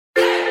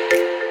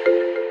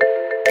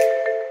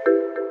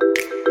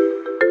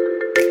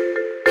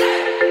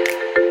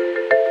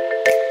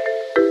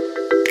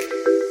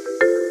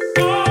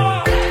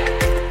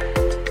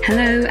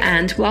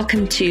and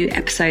welcome to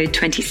episode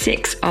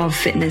 26 of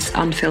Fitness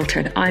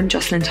Unfiltered. I'm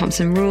Jocelyn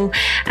Thompson-Rule,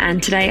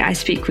 and today I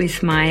speak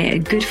with my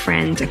good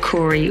friend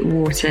Cory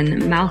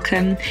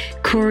Wharton-Malcolm.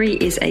 Cory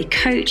is a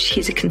coach,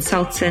 he's a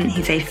consultant,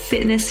 he's a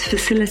fitness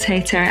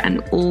facilitator and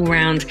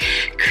all-round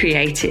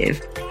creative.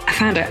 A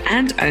founder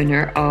and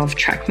owner of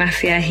Track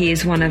Mafia, he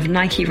is one of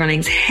Nike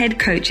Running's head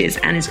coaches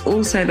and is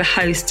also the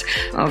host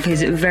of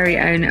his very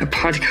own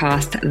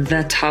podcast,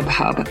 The Tub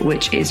Hub,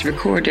 which is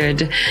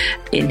recorded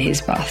in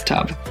his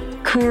bathtub.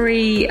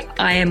 Cory,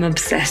 I am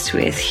obsessed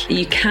with.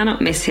 You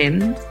cannot miss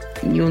him.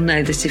 You'll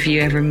know this if you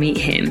ever meet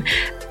him.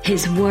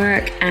 His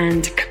work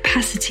and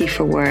capacity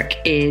for work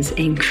is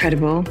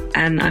incredible,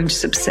 and I'm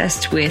just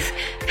obsessed with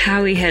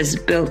how he has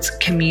built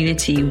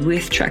community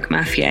with Track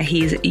Mafia.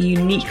 He's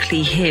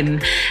uniquely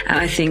him, and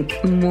I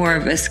think more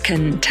of us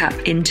can tap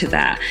into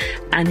that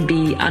and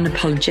be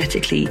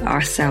unapologetically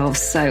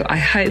ourselves. So I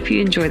hope you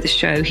enjoy the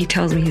show. He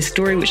tells me his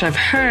story, which I've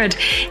heard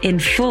in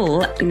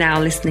full, now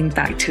listening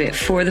back to it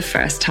for the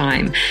first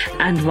time.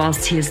 And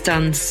whilst he has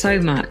done so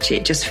much,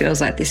 it just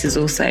feels like this is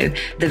also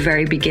the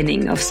very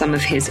beginning of some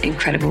of his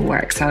incredible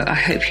work. So I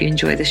hope you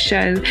enjoy the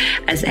show.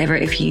 As ever,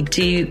 if you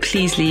do,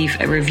 please leave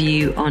a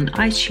review on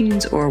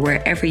iTunes or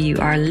wherever you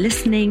are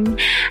listening.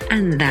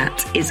 And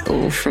that is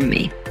all from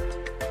me.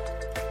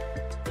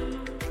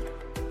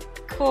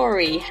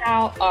 Cory,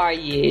 how are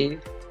you?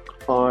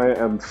 I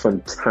am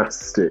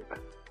fantastic.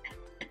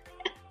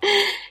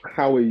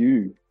 How are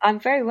you? I'm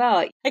very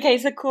well. Okay,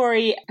 so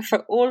Cory, for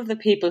all of the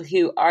people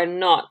who are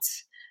not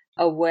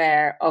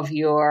aware of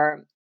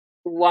your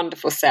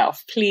wonderful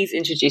self, please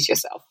introduce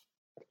yourself.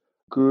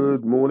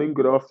 Good morning,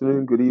 good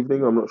afternoon, good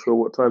evening. I'm not sure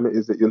what time it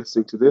is that you're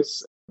listening to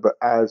this, but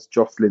as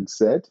Jocelyn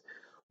said,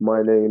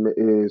 my name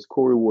is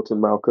Cory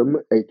Wharton-Malcolm,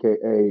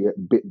 aka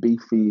Bit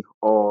Beefy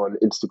on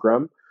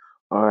Instagram.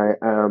 I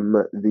am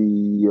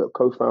the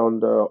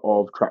co-founder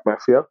of Track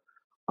Mafia.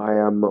 I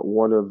am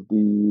one of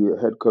the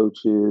head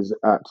coaches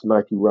at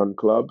Nike Run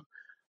Club.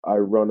 I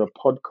run a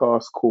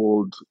podcast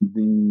called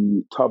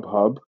The Tub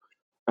Hub,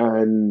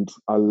 and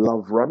I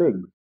love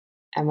running.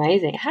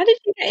 Amazing. How did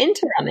you get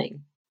into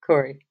running,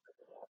 Cory?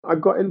 I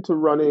got into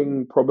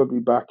running probably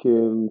back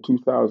in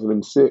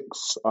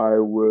 2006. I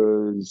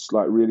was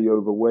really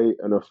overweight,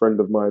 and a friend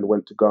of mine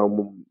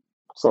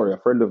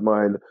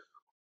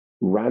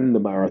ran the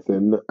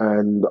marathon,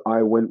 and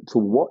I went to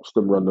watch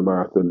them run the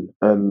marathon.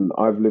 And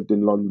I've lived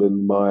in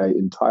London my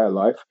entire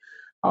life.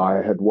 I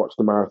had watched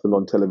the marathon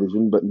on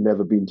television, but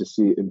never been to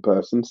see it in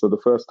person. So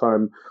the first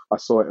time I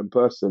saw it in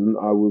person,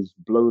 I was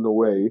blown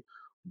away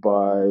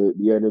by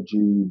the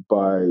energy,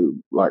 by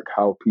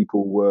how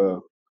people were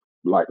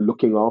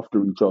looking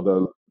after each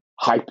other,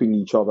 hyping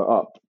each other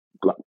up,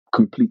 like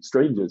complete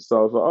strangers. So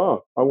I was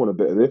like, I want a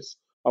bit of this.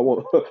 I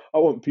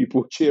want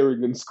people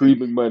cheering and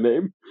screaming my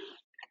name.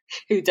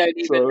 Who don't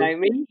even know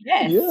me?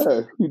 Yes.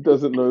 Yeah, who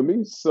doesn't know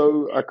me?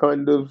 So I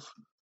kind of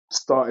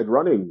started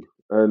running.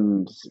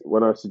 And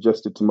when I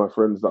suggested to my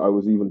friends that I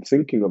was even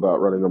thinking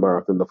about running a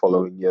marathon the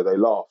following year, they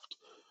laughed,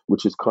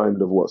 which is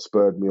kind of what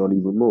spurred me on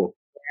even more.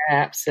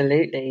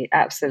 Absolutely,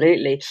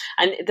 absolutely.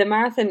 And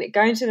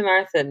going to the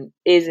marathon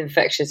is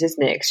infectious,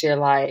 isn't it? Because you're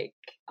like,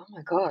 oh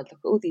my God, look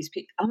at all these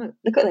people.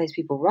 Look at those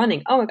people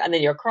running. Oh my God. And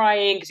then you're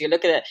crying because you're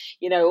looking at,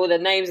 all the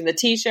names and the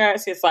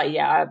T-shirts. It's like,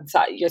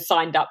 you're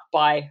signed up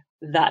by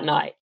that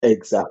night.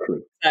 Exactly.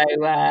 So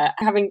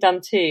having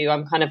done two,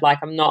 I'm kind of like,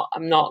 I'm not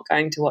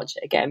going to watch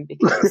it again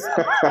because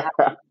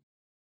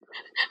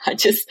I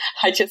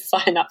just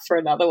sign up for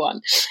another one.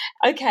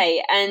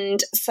 Okay. And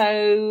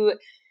so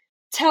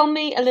tell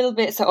me a little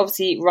bit. So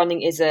obviously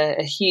running is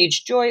a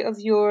huge joy of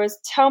yours.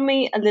 Tell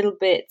me a little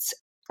bit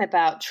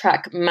about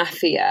Track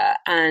Mafia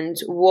and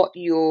what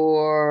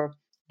your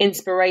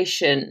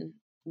inspiration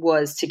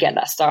was to get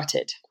that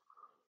started.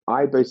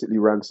 I basically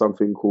ran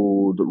something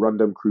called Run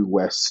Dem Crew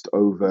West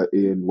over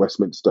in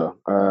Westminster.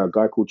 A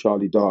guy called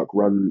Charlie Dark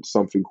ran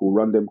something called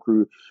Run Dem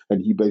Crew, and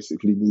he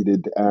basically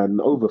needed an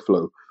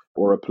overflow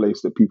or a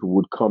place that people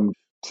would come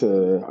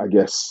to, I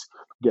guess,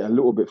 get a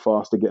little bit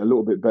faster, get a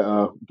little bit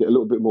better, get a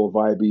little bit more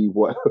vibey,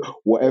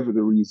 whatever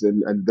the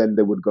reason, and then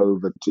they would go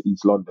over to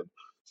East London.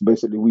 So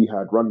basically we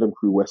had Run Dem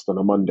Crew West on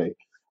a Monday.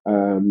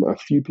 A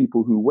few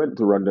people who went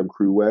to Run Dem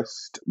Crew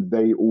West,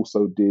 they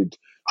also did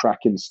track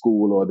in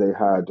school or they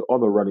had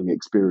other running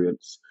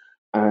experience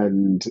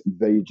and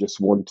they just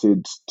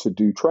wanted to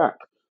do track.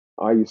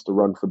 I used to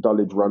run for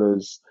Dulwich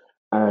Runners,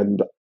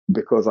 and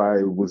because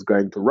I was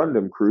going to Run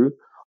Dem Crew,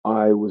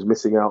 I was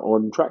missing out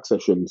on track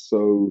sessions.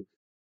 So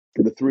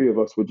the three of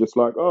us were just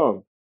like,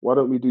 oh, why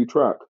don't we do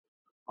track?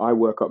 I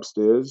work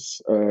upstairs,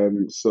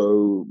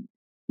 so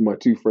my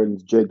two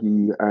friends,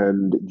 Jeggy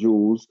and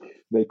Jules,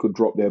 they could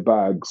drop their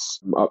bags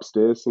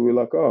upstairs. So we're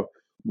like, oh,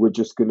 we're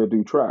just going to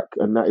do track.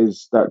 And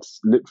that's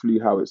literally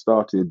how it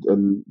started.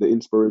 And the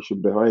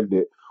inspiration behind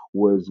it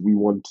was we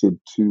wanted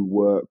to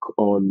work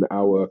on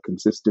our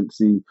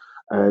consistency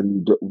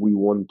and we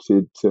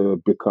wanted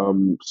to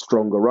become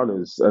stronger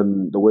runners.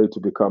 And the way to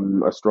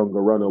become a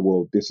stronger runner,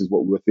 well, this is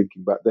what we were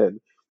thinking back then,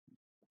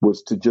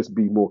 was to just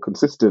be more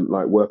consistent,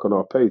 like work on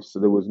our pace. So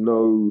there was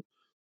no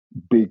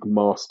big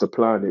master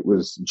plan. It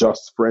was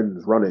just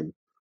friends running.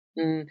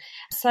 Mm.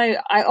 So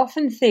I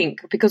often think,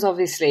 because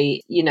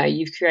obviously,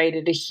 you've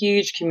created a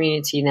huge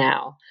community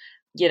now.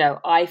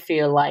 I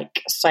feel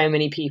like so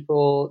many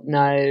people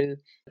know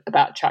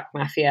about Track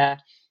Mafia,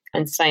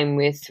 and same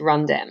with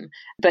Rundem,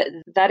 but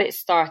that it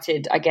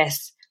started, I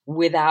guess,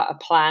 without a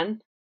plan,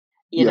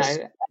 Yes.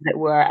 as it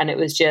were, and it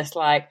was just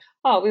like,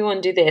 oh, we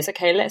want to do this.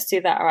 Okay, let's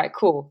do that. All right,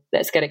 cool.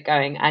 Let's get it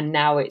going. And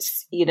now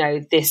it's,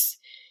 this,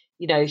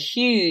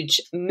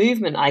 huge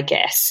movement, I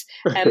guess.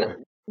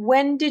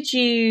 When did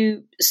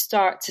you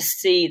start to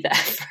see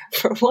that,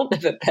 for want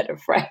of a better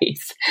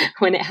phrase,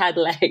 when it had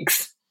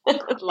legs?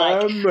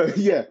 like,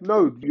 Yeah,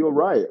 no, you're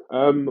right.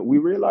 We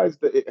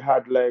realized that it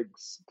had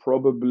legs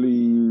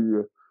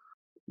probably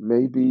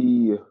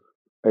maybe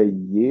a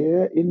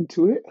year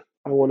into it,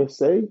 I want to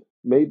say.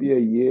 Maybe a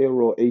year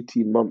or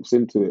 18 months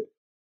into it.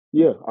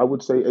 Yeah, I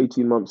would say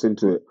 18 months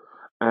into it.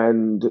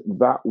 And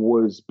that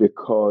was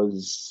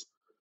because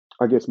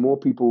I guess more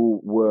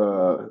people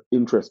were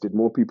interested,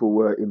 more people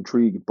were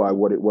intrigued by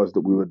what it was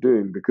that we were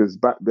doing. Because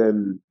back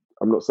then,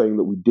 I'm not saying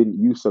that we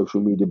didn't use social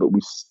media, but we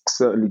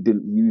certainly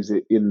didn't use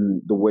it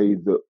in the way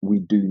that we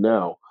do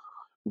now.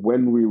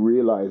 When we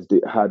realized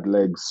it had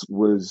legs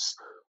was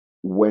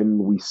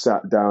when we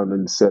sat down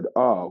and said,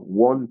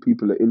 one,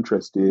 people are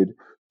interested,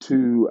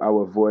 two,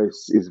 our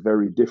voice is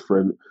very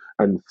different,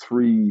 and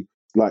three,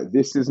 like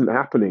this isn't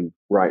happening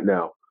right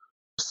now.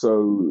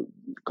 So,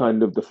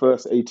 kind of the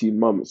first 18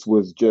 months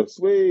was just,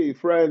 we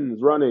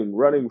friends,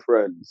 running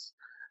friends.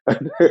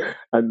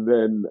 And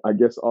then I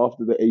guess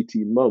after the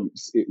 18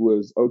 months, it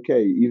was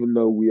okay, even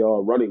though we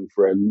are running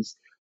friends,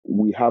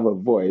 we have a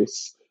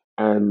voice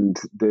and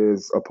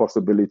there's a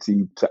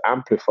possibility to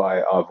amplify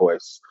our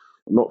voice,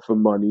 not for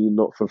money,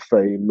 not for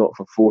fame, not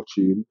for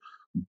fortune,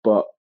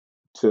 but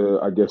to,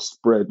 I guess,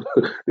 spread.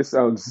 This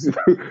sounds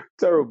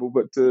terrible,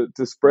 but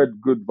to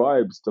spread good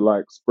vibes, to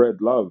like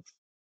spread love.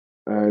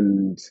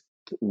 And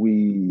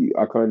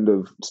I kind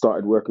of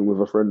started working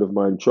with a friend of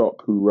mine,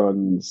 Chop, who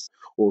runs,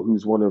 or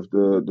who's one of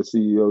the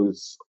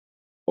CEOs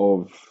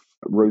of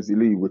Rosie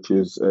Lee, which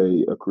is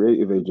a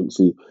creative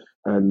agency.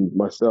 And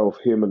myself,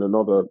 him, and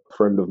another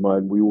friend of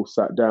mine, we all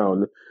sat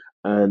down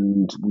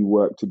and we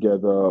worked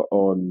together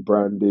on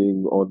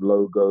branding, on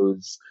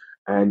logos,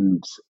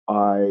 and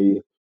I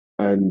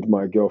and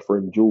my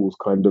girlfriend Jules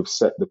kind of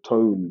set the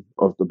tone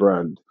of the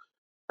brand.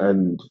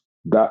 And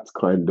that's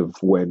kind of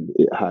when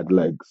it had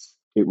legs.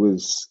 It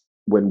was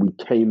when we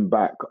came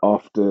back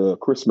after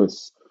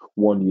Christmas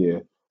one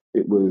year.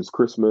 It was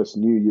Christmas,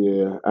 New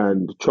Year,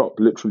 and Chop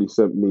literally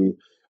sent me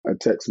a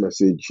text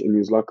message and he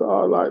was like,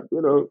 oh, like,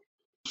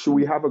 should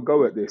we have a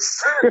go at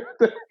this?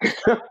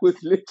 That was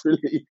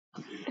literally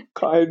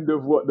kind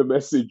of what the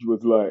message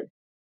was like.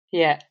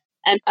 yeah.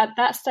 And at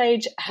that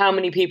stage, how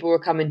many people were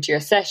coming to your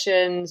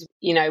sessions?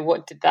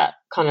 What did that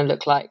kind of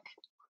look like?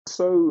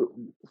 So,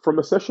 from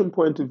a session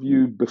point of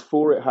view,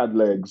 before it had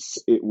legs,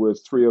 it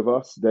was three of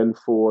us, then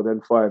four,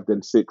 then five,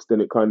 then six, then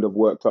it kind of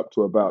worked up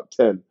to about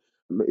 10.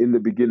 In the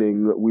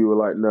beginning, we were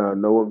like, nah,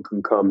 no one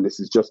can come.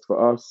 This is just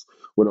for us.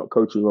 We're not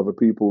coaching other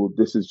people.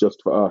 This is just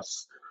for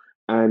us.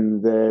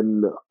 And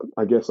then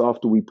I guess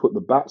after we put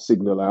the bat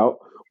signal out,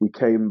 we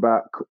came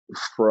back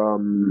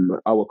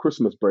from our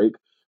Christmas break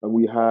and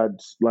we had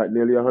like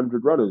nearly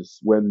 100 runners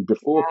when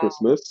before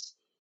Christmas,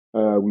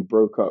 we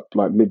broke up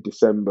like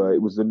mid-December.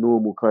 It was the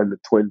normal kind of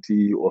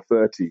 20 or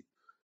 30.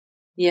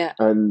 Yeah.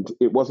 And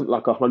it wasn't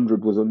like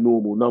 100 was a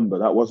normal number.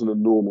 That wasn't a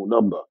normal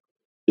number.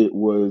 It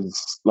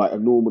was like a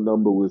normal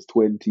number was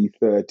 20,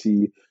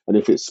 30. And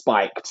if it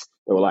spiked,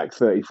 they were like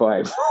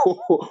 35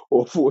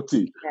 or 40.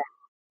 Yeah.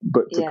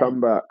 But to Yeah.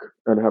 come back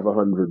and have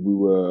 100, we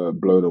were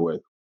blown away.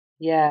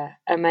 Yeah,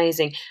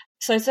 amazing.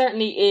 So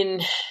certainly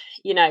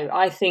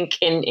I think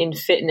in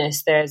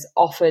fitness, there's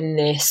often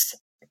this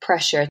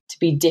pressure to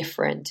be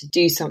different, to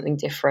do something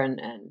different,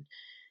 and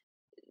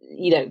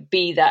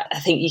be that. I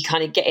think you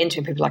kind of get into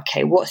it, people are like,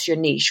 okay, what's your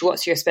niche?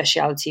 What's your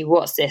speciality?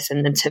 What's this?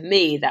 And then to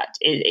me, that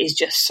is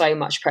just so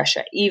much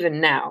pressure,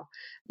 even now,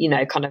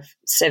 kind of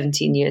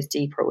 17 years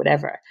deep or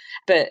whatever.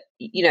 But,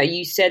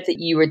 you said that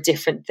you were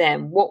different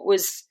then. What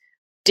was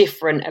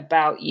different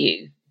about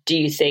you, do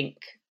you think,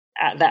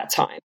 at that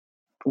time?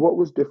 What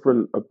was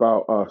different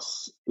about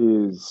us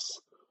is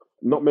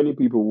not many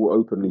people will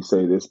openly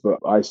say this, but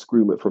I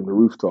scream it from the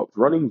rooftops.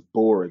 Running's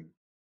boring.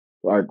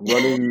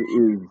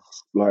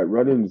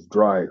 Running's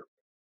dry.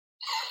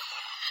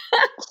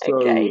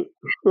 Okay.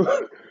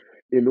 So,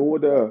 in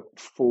order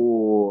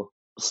for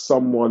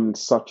someone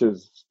such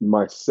as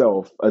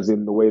myself, as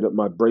in the way that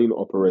my brain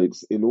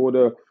operates, in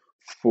order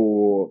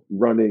for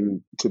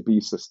running to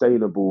be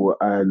sustainable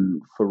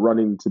and for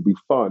running to be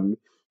fun,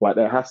 like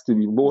there has to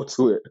be more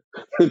to it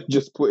than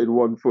just putting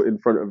one foot in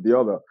front of the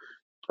other.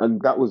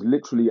 And that was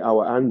literally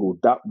our angle.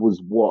 That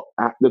was what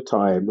at the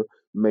time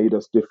made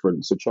us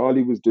different. So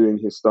Charlie was doing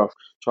his stuff.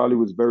 Charlie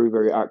was very,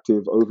 very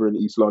active over in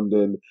East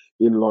London,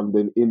 in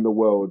the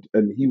world,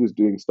 and he was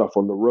doing stuff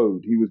on the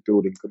road. He was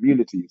building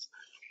communities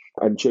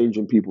and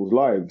changing people's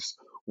lives.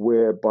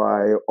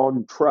 Whereby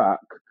on track,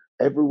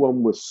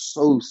 everyone was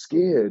so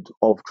scared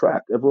of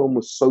track. Everyone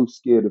was so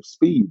scared of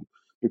speed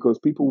because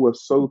people were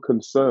so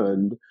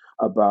concerned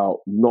about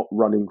not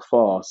running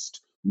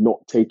fast, not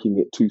taking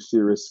it too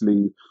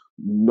seriously,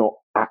 not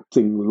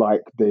acting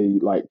like they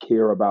like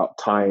care about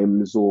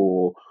times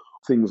or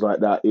things like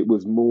that. It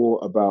was more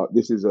about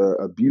this is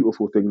a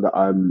beautiful thing that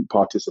I'm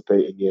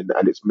participating in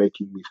and it's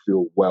making me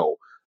feel well.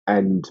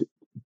 And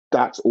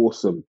that's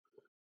awesome.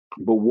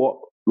 But what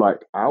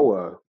like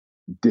our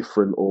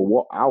different or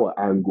what our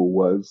angle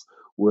was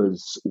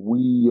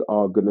we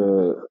are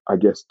gonna, I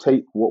guess,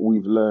 take what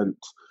we've learnt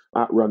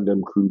at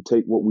Random Crew,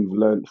 take what we've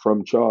learnt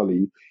from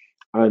Charlie,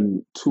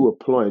 and to a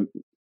point,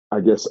 I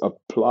guess,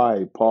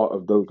 apply part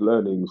of those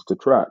learnings to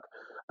track.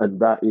 And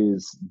that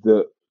is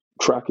that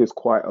track is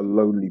quite a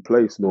lonely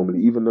place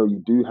normally, even though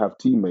you do have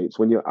teammates.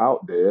 When you're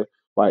out there,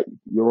 like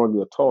you're on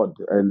your Todd,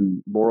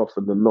 and more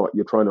often than not,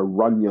 you're trying to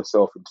run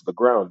yourself into the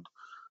ground.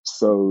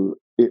 So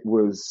it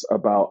was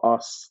about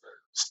us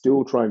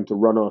still trying to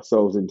run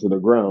ourselves into the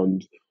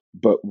ground,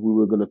 but we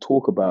were going to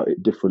talk about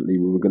it differently.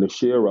 We were going to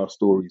share our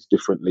stories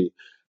differently.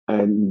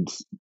 And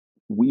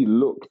we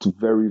looked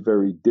very,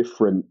 very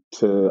different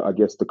to, I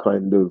guess, the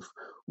kind of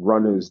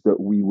runners that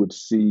we would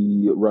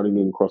see running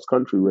in cross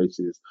country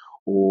races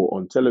or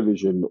on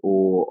television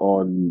or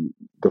on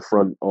the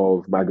front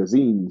of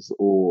magazines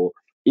or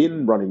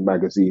in running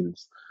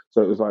magazines.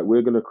 So it was like,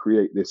 we're going to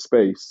create this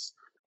space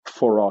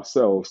for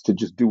ourselves to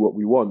just do what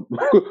we want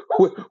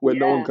where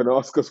no one Yeah. can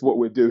ask us what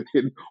we're doing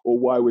or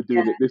why we're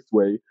doing it this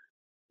way.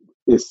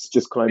 It's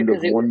just kind of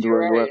Because it was your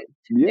wandering own around.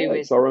 to do Yeah, with.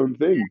 it's our own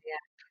thing.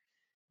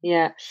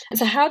 Yeah. And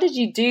so how did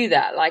you do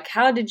that? Like,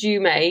 how did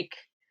you make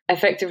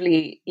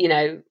effectively,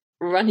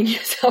 running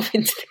yourself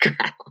into the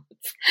ground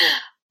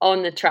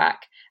on the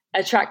track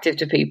attractive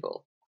to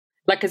people?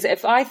 Like, because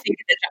if I think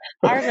of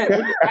the I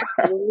remember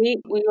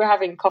we were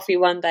having coffee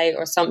one day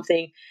or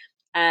something,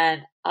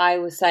 and I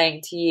was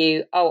saying to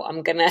you, "Oh,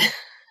 I'm gonna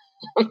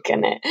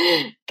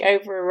go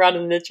for a run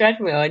on the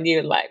treadmill," and you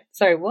were like,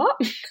 "Sorry, what?"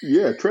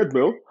 Yeah,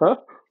 treadmill, huh?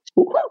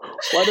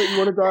 Why don't you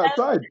want to go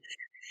outside?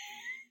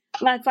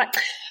 And I was like,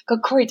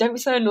 "God, Cory, don't be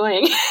so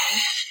annoying."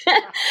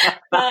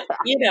 But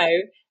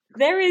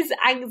there is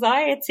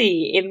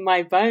anxiety in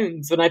my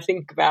bones when I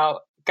think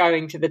about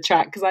going to the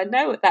track because I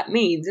know what that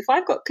means. If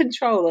I've got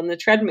control on the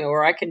treadmill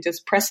or I can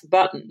just press a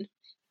button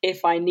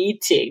if I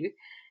need to,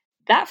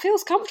 that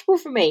feels comfortable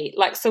for me.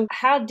 Like, so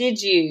how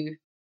did you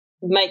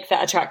make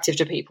that attractive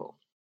to people?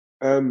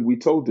 We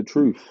told the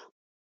truth.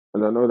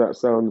 And I know that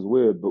sounds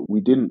weird, but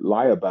we didn't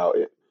lie about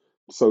it.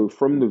 So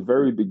from the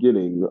very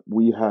beginning,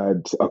 we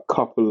had a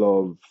couple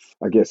of,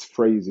 I guess,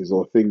 phrases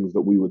or things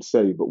that we would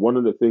say. But one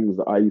of the things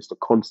that I used to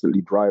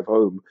constantly drive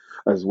home,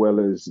 as well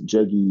as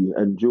Jeggy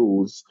and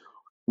Jules,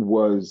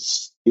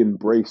 was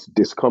embrace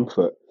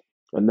discomfort.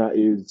 And that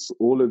is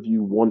all of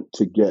you want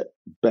to get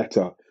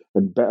better.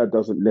 And better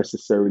doesn't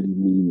necessarily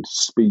mean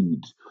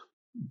speed.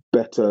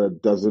 Better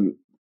doesn't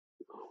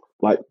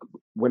like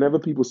whenever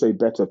people say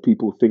better,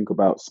 people think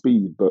about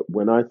speed. But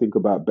when I think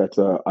about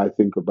better, I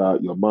think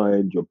about your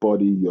mind, your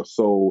body, your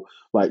soul.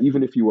 Like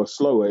even if you were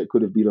slower, it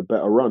could have been a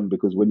better run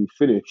because when you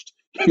finished,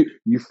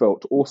 you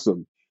felt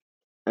awesome.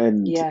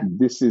 And Yeah.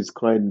 this is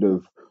kind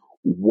of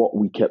what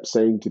we kept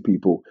saying to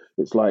people.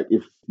 It's like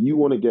if you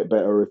want to get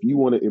better, if you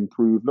want to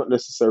improve, not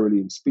necessarily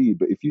in speed,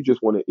 but if you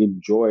just want to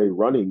enjoy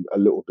running a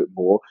little bit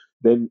more,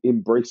 then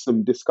embrace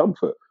some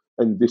discomfort.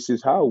 And this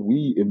is how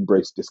we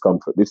embrace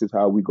discomfort. This is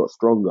how we got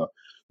stronger.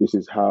 This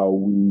is how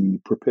we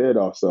prepared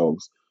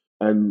ourselves.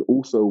 And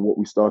also, what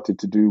we started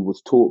to do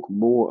was talk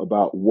more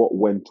about what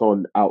went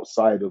on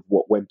outside of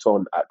what went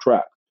on at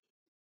track.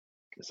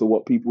 So,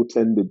 what people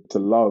tended to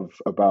love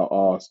about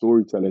our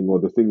storytelling or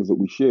the things that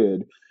we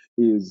shared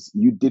is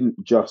you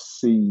didn't just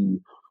see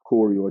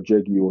Cory or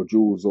Jeggy or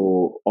Jules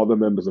or other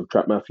members of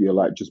Trap Mafia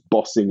like just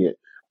bossing it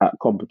at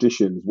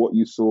competitions. What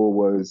you saw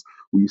was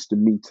we used to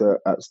meet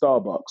at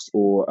Starbucks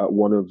or at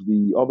one of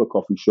the other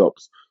coffee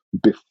shops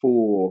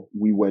before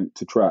we went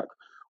to track.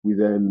 We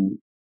then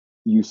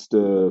used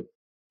to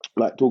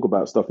like talk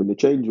about stuff in the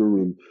changing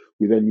room.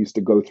 We then used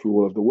to go through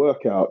all of the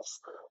workouts.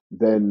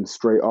 Then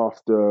straight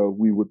after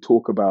we would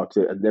talk about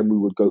it, and then we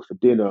would go for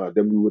dinner.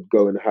 Then we would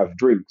go and have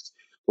drinks.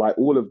 Like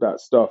all of that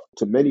stuff.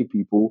 To many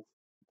people,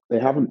 they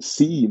haven't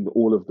seen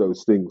all of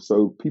those things.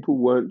 So people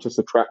weren't just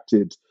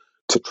attracted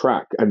to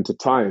track and to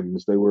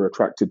times. They were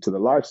attracted to the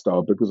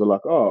lifestyle because they're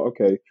like, oh,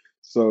 okay.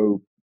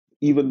 So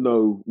even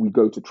though we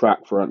go to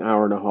track for an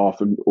hour and a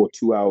half or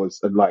 2 hours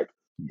and like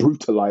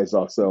brutalize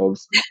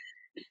ourselves,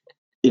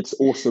 it's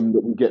awesome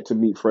that we get to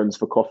meet friends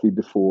for coffee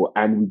before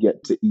and we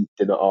get to eat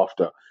dinner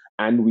after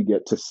and we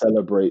get to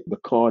celebrate the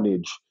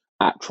carnage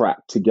at track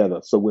together.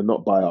 So we're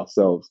not by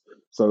ourselves.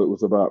 So it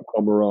was about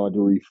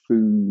camaraderie,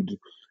 food.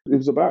 It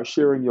was about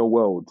sharing your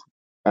world.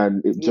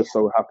 And it Yeah. just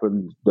so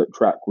happened that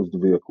track was the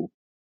vehicle.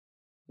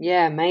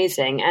 Yeah,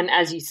 amazing. And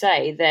as you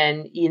say,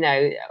 then,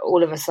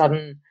 all of a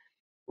sudden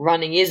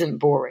running isn't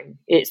boring.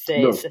 It's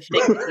No. a thing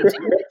that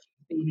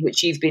you do,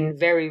 which you've been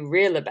very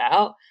real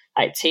about.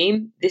 like,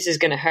 team, this is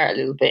going to hurt a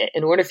little bit.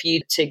 In order for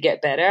you to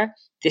get better,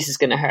 this is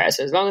going to hurt.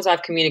 So as long as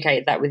I've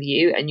communicated that with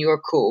you and you're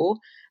cool,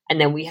 and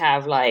then we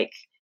have like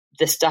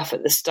the stuff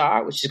at the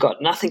start, which has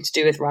got nothing to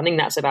do with running.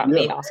 That's about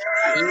me asking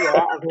how you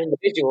are as an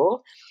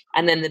individual.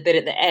 And then the bit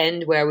at the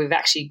end where we've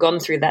actually gone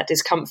through that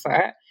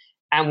discomfort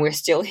and we're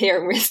still here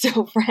and we're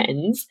still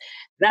friends.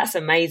 That's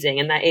amazing.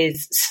 And that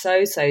is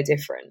so, so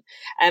different.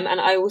 And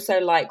I also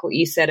like what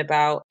you said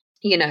about,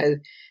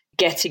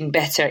 getting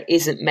better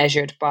isn't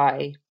measured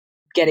by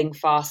getting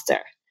faster.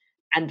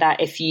 And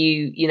that if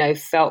you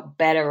felt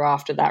better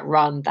after that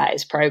run, that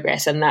is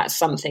progress. And that's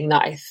something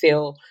that I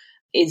feel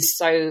is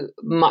so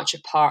much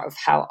a part of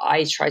how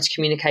I try to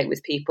communicate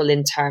with people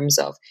in terms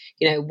of,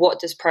 what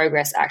does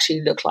progress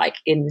actually look like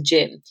in the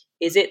gym?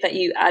 Is it that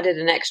you added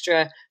an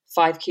extra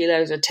 5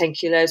 kilos or 10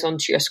 kilos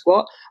onto your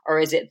squat? Or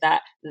is it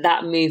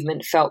that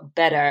movement felt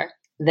better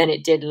than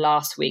it did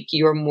last week?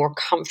 You were more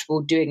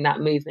comfortable doing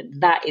that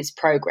movement. That is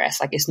progress.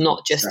 Like, it's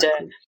not just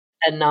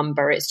a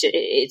number.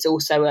 It's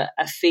also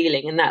a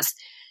feeling. And that's,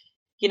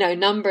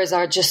 numbers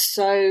are just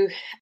so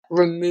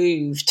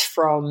removed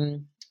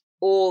from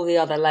all the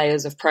other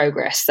layers of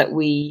progress that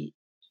we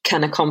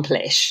can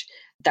accomplish,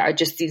 that are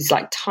just these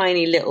like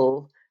tiny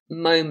little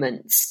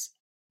moments,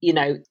 in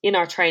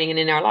our training and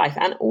in our life.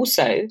 And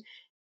also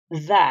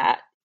that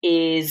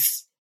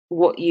is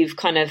what you've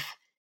kind of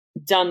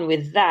done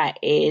with that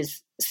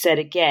is said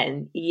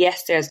again,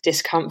 yes, there's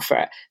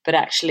discomfort, but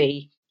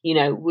actually,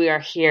 we are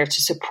here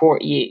to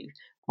support you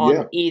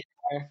on either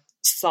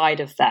side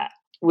of that,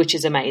 which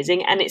is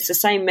amazing. And it's the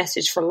same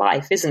message for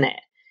life, isn't it?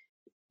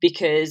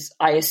 Because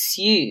I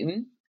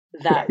assume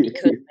that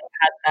because they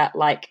had that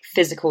like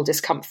physical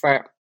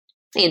discomfort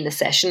in the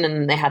session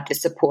and they had the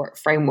support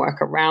framework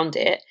around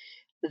it,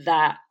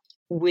 that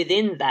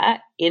within that,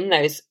 in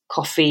those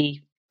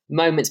coffee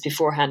moments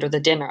beforehand or the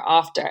dinner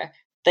after,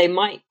 they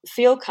might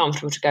feel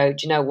comfortable to go, do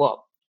you know what?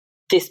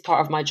 This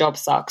part of my job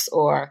sucks,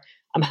 or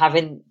I'm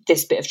having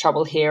this bit of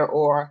trouble here,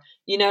 or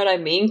you know what I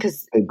mean?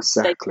 Because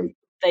exactly,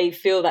 they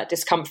feel that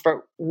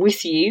discomfort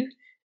with you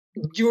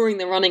during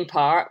the running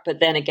part, but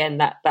then again,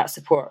 that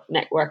support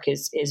network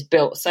is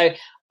built. So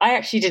I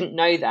actually didn't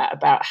know that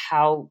about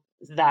how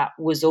that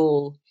was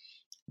all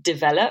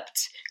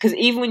developed, because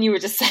even when you were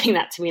just saying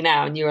that to me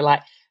now and you were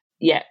like,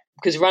 yeah,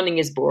 because running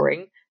is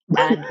boring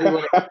and we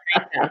want to train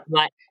that. I'm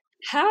like,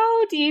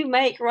 how do you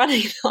make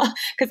running?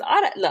 Because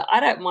I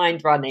don't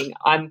mind running.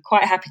 I'm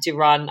quite happy to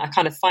run. I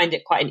kind of find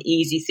it quite an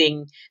easy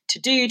thing to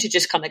do, to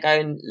just kind of go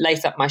and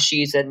lace up my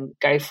shoes and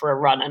go for a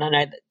run. And I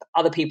know that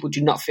other people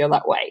do not feel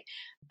that way,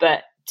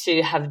 but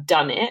to have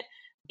done it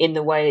in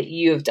the way that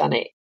you have done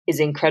it is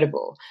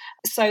incredible.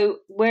 So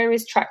where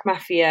is Track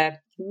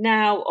Mafia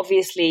now?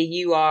 Obviously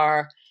you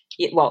are,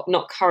 well,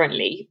 not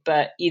currently,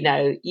 but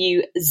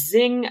you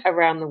zing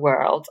around the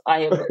world.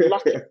 I am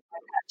lucky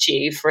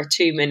you for a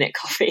 2-minute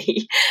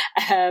coffee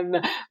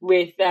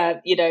with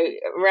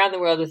around the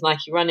world with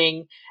Nike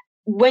Running.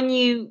 When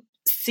you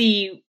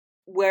see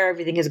where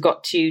everything has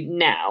got to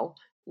now,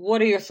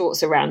 what are your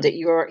thoughts around it?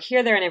 You're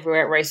here, there and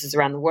everywhere at races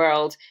around the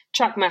world.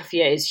 Track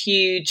Mafia is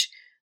huge.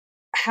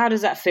 How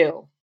does that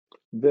feel?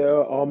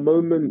 There are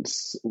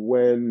moments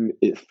when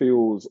it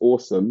feels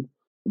awesome,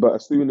 but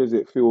as soon as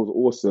it feels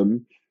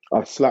awesome,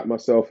 I slap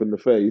myself in the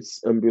face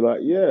and be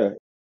like, yeah,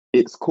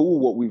 it's cool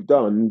what we've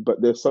done,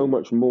 but there's so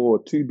much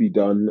more to be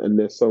done, and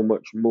there's so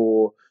much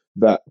more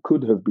that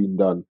could have been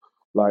done.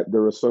 Like,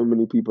 there are so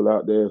many people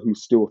out there who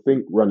still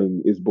think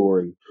running is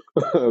boring.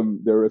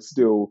 There are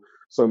still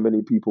so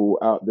many people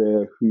out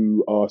there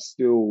who are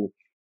still,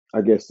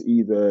 I guess,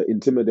 either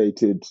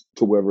intimidated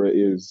to whether it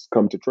is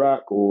come to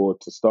track or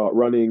to start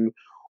running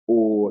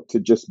or to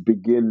just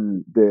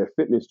begin their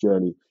fitness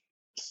journey.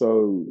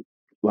 So,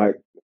 like,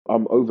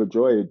 I'm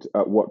overjoyed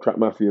at what Track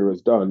Mafia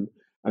has done,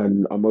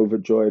 and I'm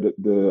overjoyed at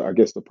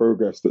the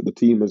progress that the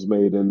team has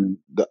made and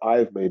that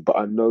I've made. But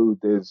I know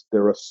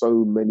there are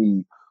so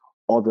many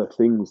other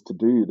things to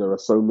do. There are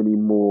so many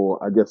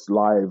more, I guess,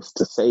 lives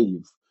to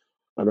save.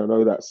 And I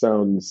know that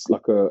sounds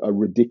like a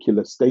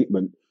ridiculous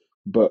statement,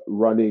 but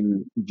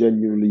running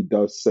genuinely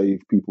does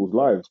save people's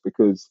lives,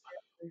 because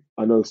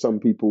I know some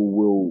people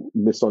will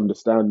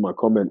misunderstand my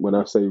comment when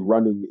I say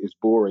running is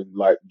boring.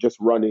 Like, just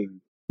running,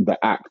 the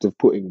act of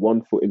putting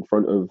one foot in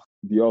front of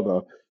the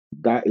other,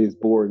 that is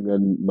boring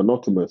and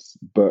monotonous.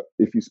 But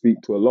if you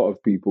speak to a lot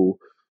of people,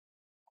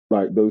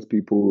 like those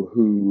people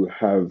who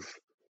have,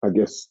 I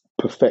guess,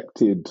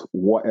 perfected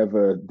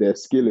whatever their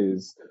skill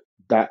is,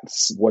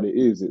 that's what it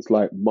is. It's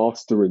like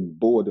mastering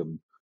boredom.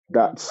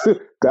 That's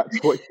that's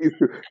what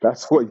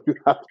you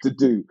have to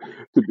do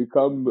to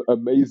become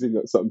amazing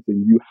at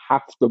something. You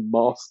have to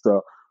master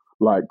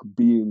like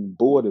being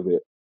bored of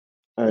it.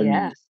 Yeah.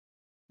 And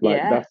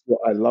like, that's what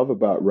I love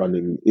about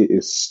running. It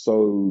is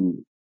so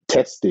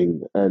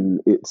testing,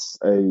 and it's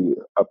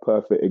a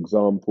perfect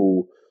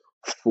example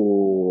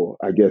for,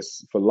 I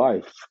guess, for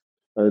life.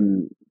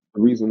 And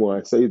the reason why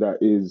I say that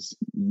is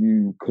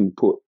you can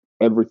put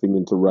everything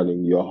into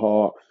running, your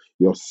heart,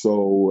 your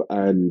soul,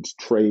 and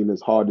train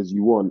as hard as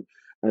you want.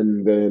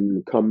 And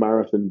then come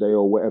marathon day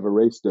or whatever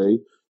race day,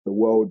 the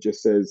world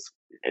just says,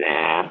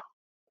 nah,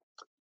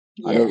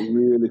 Yeah.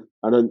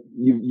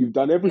 you've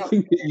done Not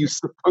everything that you're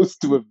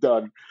supposed to have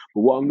done.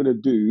 But what I'm going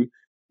to do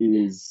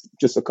is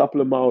just a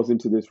couple of miles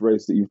into this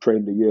race that you've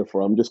trained a year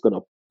for, I'm just going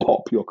to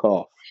pop your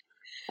calf.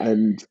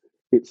 And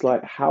it's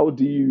like, how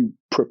do you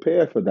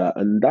prepare for that?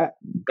 And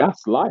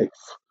that's life.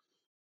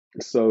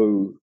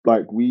 So,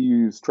 like, we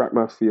use Track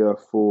Mafia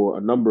for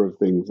a number of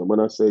things. And when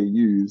I say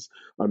use,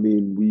 I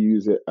mean we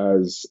use it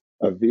as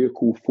a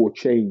vehicle for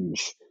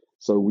change.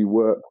 So, we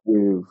work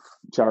with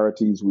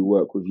charities, we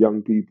work with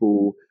young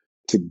people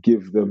to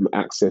give them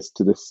access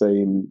to the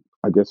same,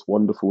 I guess,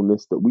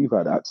 wonderfulness that we've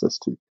had access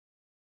to.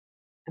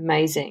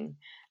 amazing.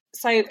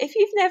 So if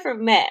you've never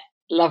met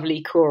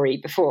lovely Cory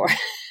before,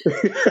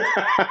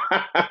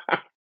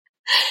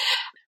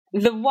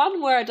 the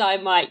one word I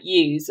might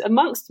use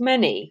amongst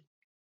many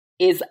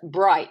is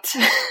bright.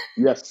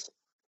 Yes.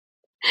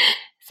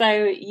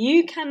 So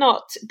you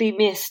cannot be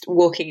missed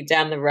walking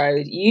down the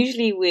road,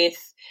 usually with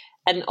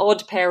an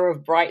odd pair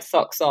of bright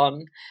socks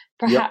on,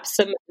 Yep. perhaps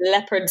some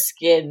leopard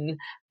skin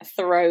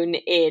thrown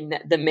in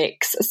the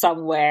mix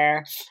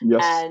somewhere,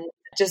 Yes. and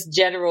just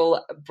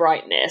general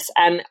brightness.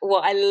 And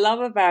what I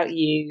love about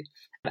you,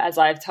 as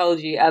I've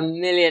told you a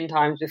million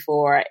times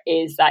before,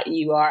 is that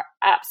you are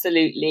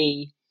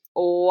absolutely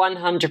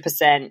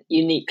 100%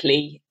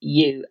 uniquely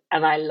you.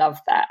 And I love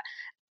that.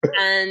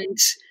 And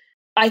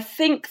I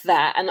think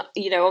that, and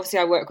obviously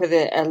I work with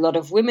a lot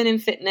of women in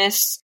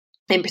fitness,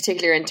 in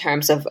particular in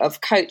terms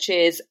of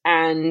coaches,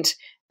 and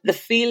the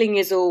feeling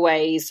is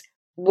always,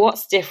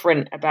 what's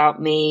different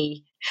about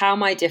me? How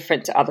am I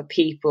different to other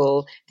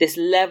people? This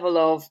level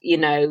of,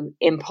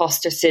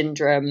 imposter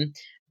syndrome.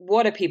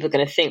 What are people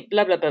going to think?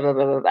 Blah, blah, blah, blah,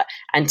 blah, blah, blah.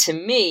 And to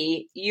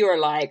me, you're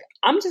like,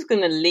 I'm just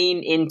going to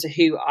lean into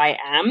who I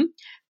am,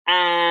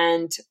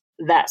 and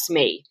that's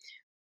me.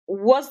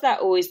 Was that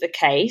always the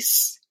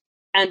case?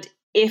 And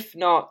if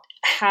not,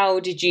 how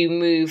did you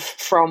move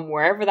from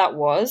wherever that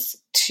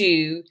was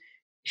to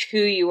who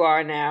you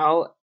are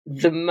now,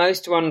 the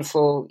most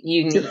wonderful,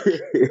 unique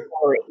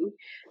Cory?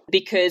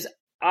 Because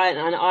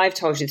I've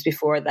told you this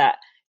before, that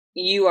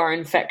you are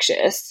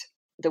infectious.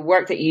 The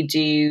work that you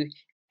do,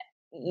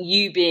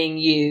 you being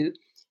you,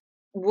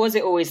 was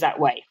it always that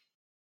way?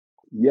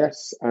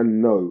 Yes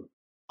and no.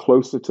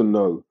 Closer to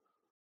no.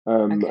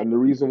 Okay. And the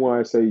reason why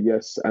I say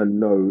yes and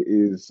no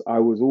is I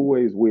was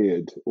always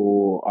weird,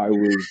 or I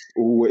was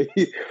always,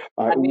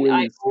 I I mean,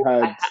 always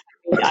had,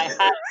 I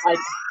had,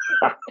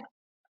 I,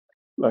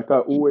 like, I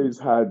always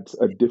had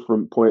a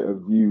different point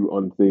of view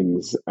on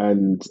things,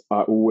 and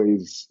I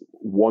always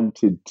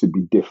wanted to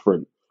be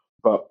different.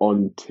 But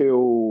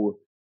until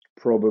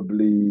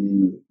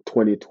probably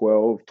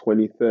 2012,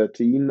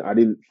 2013, I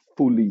didn't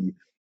fully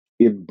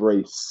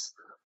embrace,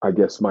 I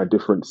guess, my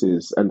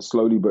differences. And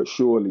slowly but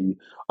surely,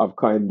 I've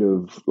kind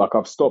of, like,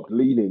 I've stopped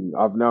leaning.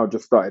 I've now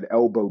just started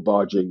elbow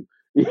barging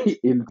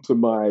into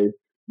my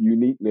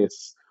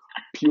uniqueness,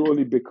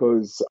 purely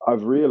because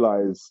I've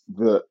realized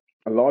that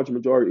a large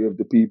majority of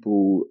the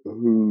people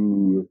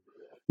who,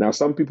 now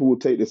some people will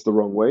take this the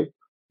wrong way,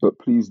 but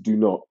please do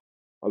not.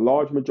 A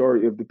large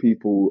majority of the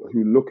people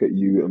who look at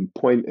you and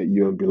point at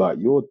you and be like,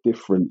 you're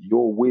different,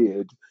 you're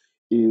weird,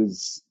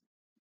 is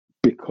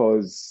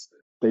because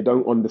they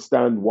don't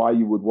understand why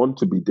you would want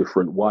to be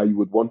different, why you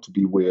would want to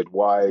be weird,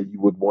 why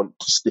you would want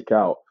to stick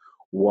out,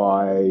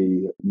 why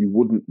you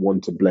wouldn't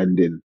want to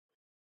blend in.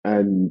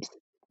 And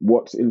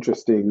what's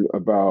interesting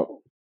about,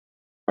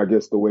 I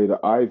guess, the way that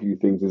I view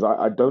things is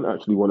I don't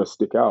actually want to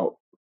stick out.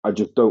 I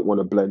just don't want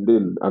to blend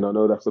in. And I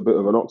know that's a bit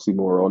of an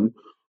oxymoron,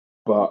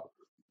 but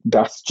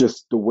that's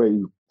just the way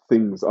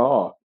things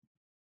are.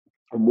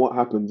 And what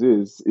happens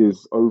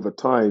is over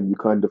time you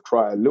kind of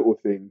try a little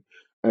thing,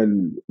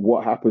 and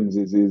what happens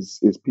is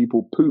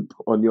people poop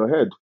on your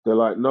head. They're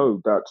like,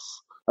 no,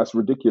 that's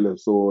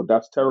ridiculous, or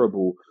that's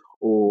terrible,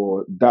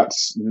 or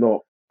that's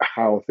not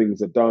how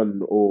things are done,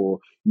 or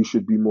you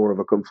should be more of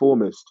a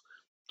conformist.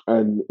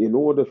 And in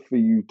order for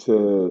you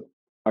to,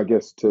 I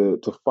guess, to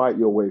fight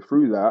your way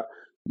through that,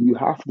 you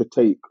have to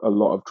take a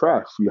lot of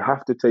trash. You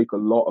have to take a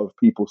lot of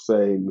people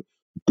saying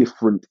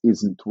different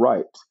isn't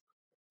right.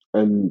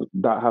 And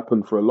that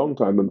happened for a long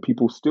time, and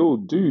people still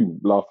do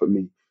laugh at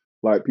me.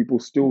 Like, people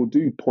still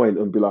do point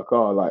and be like,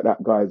 oh, like,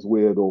 that guy's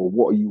weird, or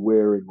what are you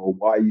wearing, or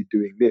why are you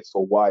doing this,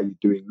 or why are you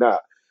doing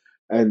that?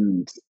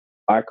 And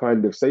I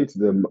kind of say to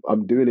them,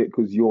 I'm doing it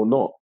because you're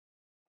not.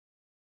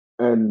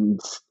 And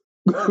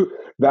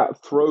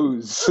that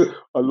throws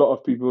a lot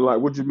of people, like,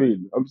 what do you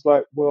mean? I'm just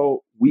like,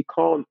 well, we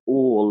can't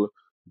all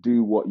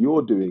do what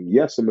you're doing.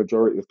 Yes, a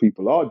majority of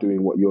people are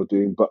doing what you're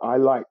doing, but I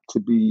like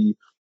to be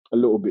a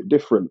little bit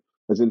different.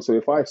 As in, so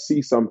if I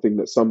see something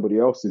that somebody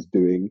else is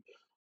doing,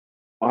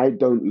 I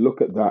don't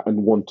look at that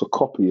and want to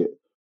copy it.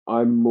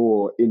 I'm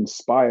more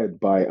inspired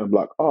by it. I'm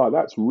like, oh,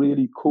 that's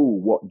really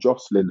cool what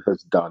Jocelyn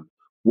has done.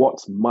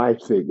 What's my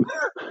thing?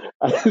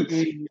 Mm.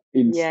 Yeah,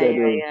 Instead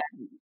yeah, of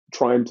yeah,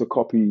 trying to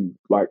copy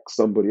like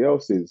somebody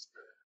else's.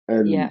 yeah.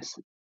 And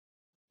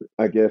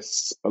I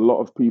guess a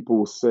lot of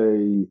people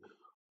say,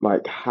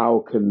 like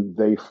how can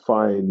they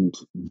find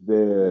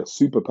their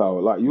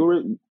superpower? Like you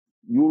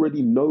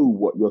already know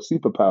what your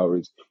superpower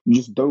is. You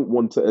just don't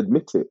want to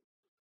admit it.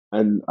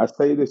 And I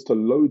say this to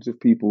loads of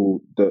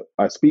people that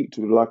I speak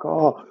to,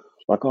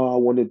 I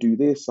want to do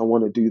this, I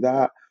want to do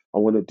that, I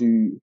want to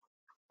do,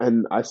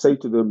 and I say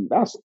to them,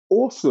 that's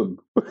awesome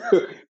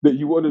that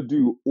you want to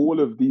do all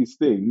of these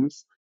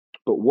things,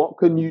 but what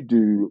can you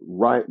do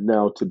right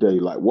now today?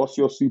 Like, what's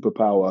your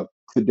superpower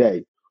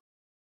today?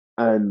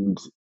 And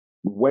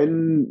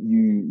when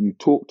you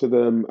talk to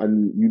them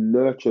and you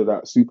nurture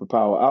that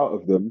superpower out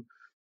of them,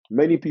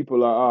 many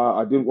people are,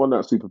 I didn't want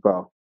that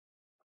superpower.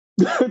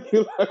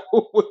 You're like,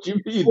 well, what do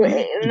you mean? Well,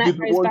 You and that didn't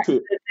goes back want to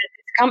it. the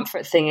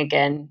discomfort thing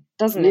again,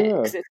 doesn't it? Yeah.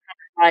 Because it's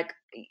kind of like,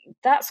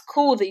 that's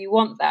cool that you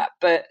want that,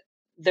 but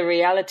the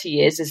reality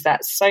is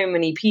that so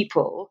many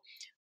people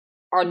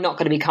are not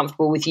going to be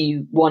comfortable with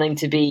you wanting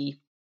to be,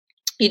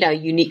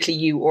 uniquely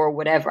you or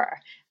whatever.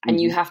 And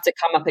you Hmm. have to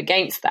come up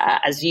against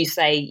that, as you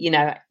say,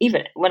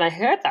 even when I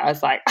heard that, I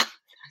was like,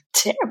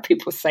 dare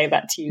people say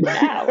that to you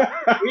now? Like,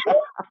 really?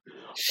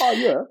 Oh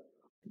yeah.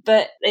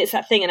 But it's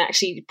that thing. And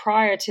actually,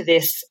 prior to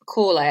this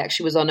call, I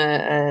actually was on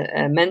a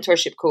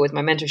mentorship call with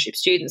my mentorship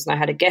students, and I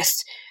had a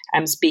guest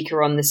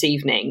speaker on this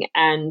evening.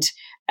 And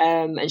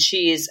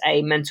she is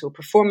a mental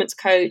performance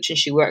coach, and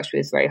she works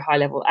with very high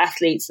level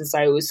athletes. And so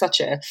it was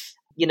such a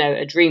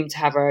dream to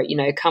have her,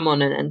 come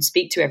on and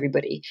speak to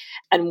everybody.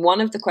 And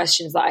one of the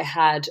questions that I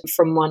had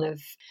from one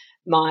of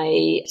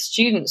my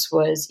students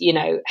was,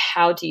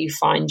 how do you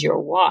find your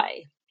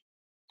why?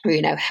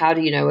 Or, how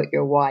do you know what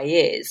your why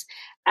is?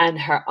 And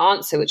her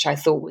answer, which I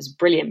thought was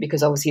brilliant,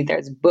 because obviously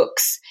there's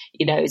books,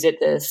 is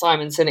it the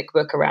Simon Sinek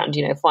book around,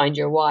 find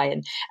your why?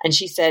 And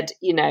she said,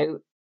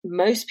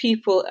 most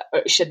people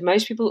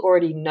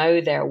already know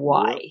their Yeah.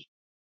 why.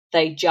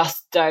 They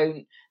just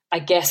don't, I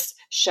guess,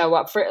 show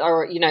up for it.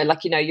 Or,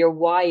 your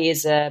why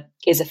is a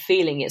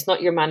feeling. It's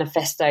not your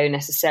manifesto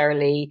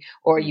necessarily,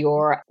 or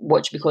your,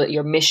 what should we call it,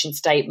 your mission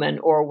statement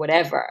or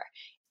whatever.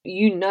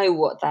 You know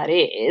what that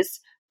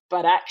is,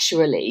 but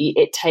actually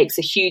it takes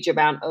a huge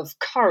amount of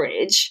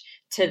courage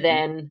to Hmm.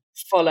 then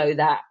follow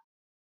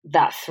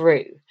that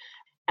through.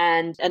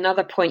 And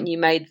another point you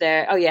made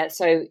there, oh yeah,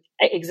 so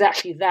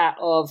exactly that,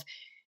 of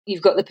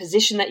you've got the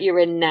position that you're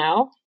in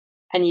now,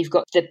 and you've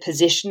got the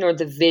position or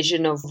the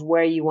vision of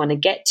where you want to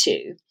get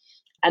to.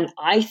 And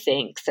I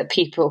think that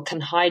people can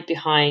hide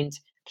behind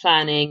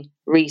planning,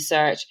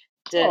 research,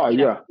 Oh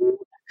yeah. all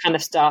that kind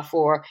of stuff,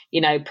 or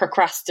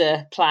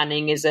procrastina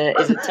planning is a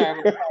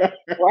term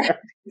for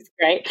it's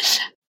great.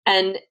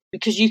 And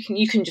because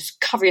you can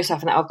just cover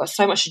yourself in that. I've got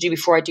so much to do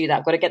before I do that.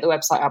 I've got to get the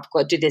website up. I've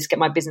got to do this, get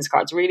my business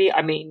cards. Really,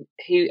 I mean,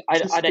 I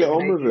Just don't get even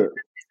on know with who it.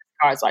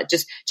 cards. Like,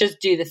 just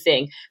do the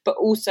thing. But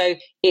also,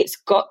 it's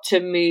got to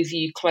move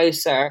you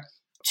closer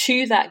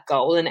to that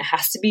goal, and it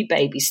has to be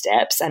baby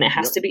steps, and it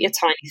has Yep. to be a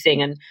tiny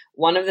thing. And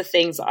one of the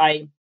things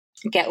I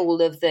get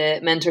all of the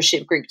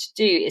mentorship group to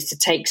do is to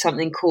take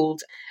something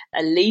called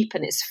a leap,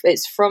 and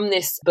it's from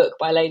this book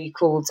by a lady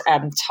called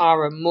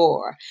Tara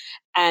Moore,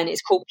 and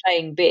it's called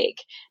Playing Big.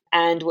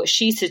 And what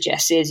she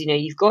suggests is,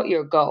 you've got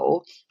your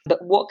goal, but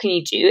what can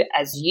you do,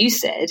 as you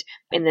said,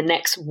 in the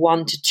next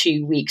 1 to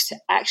 2 weeks to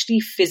actually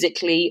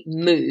physically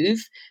move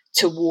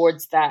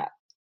towards that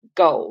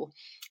goal?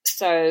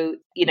 So,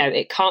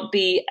 it can't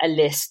be a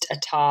list, a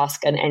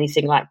task, and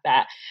anything like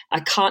that.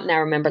 I can't now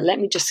remember. Let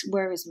me just,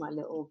 where is my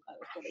little, oh,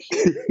 I've got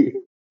it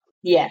here.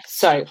 Yeah.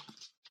 So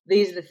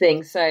these are the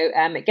things. So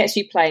it gets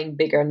you playing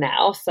bigger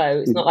now. So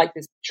it's not like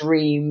this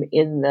dream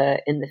in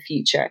the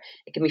future.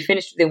 It can be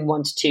finished within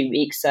 1 to 2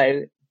 weeks.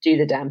 So do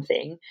the damn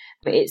thing.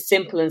 But it's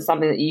simple and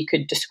something that you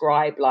could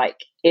describe like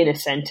in a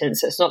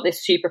sentence. So it's not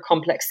this super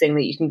complex thing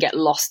that you can get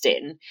lost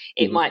in.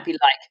 It Mhm. might be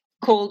like,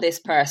 call this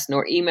person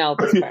or email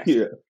this person.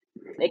 Yeah.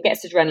 It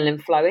gets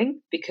adrenaline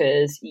flowing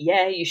because,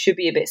 yeah, you should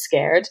be a bit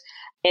scared.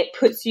 It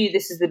puts you,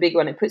 this is the big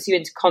one, it puts you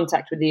into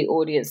contact with the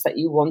audience that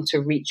you want to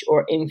reach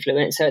or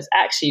influence. So it's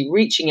actually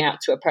reaching out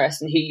to a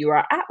person who you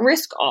are at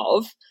risk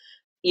of,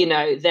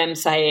 them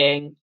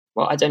saying,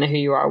 well, I don't know who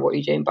you are or what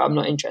you're doing, but I'm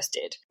not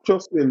interested.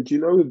 Jocelyn, do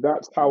you know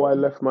that's how I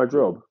left my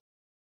job?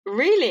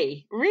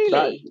 Really? That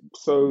Really?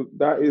 so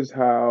that is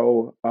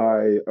how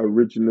I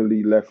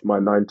originally left my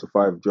 9 to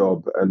 5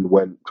 job and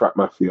went track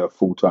mafia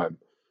full time.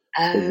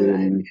 Oh, As okay.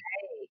 in,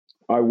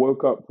 I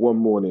woke up one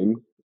morning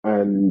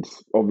and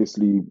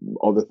obviously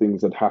other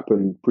things had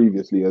happened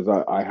previously as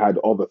I had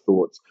other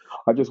thoughts.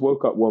 I just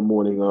woke up one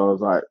morning and I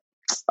was like,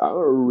 I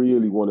don't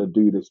really want to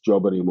do this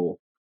job anymore.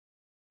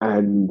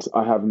 And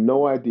I have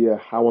no idea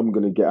how I'm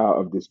going to get out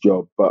of this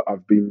job, but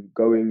I've been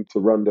going to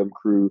Rundem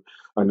Crew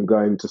and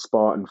going to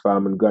Spartan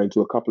Fam and going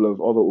to a couple of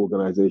other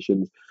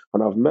organizations,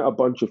 and I've met a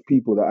bunch of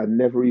people that I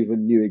never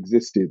even knew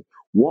existed.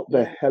 What the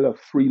Yeah. hell are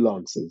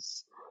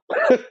freelancers?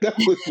 That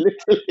was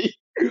literally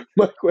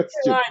my Who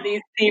question. are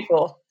these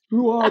people?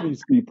 Who are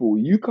these people?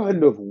 You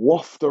kind of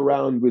waft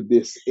around with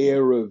this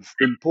air of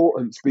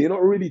importance, but you're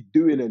not really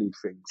doing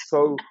anything.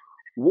 So,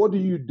 what do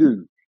you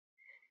do?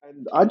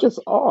 And I just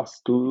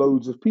asked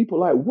loads of people,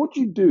 like, what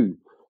do you do?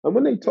 And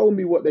when they told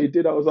me what they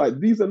did, I was like,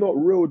 these are not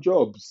real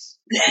jobs,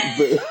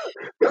 but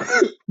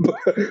but,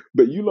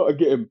 but you lot are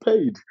getting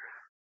paid.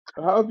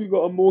 How have you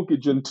got a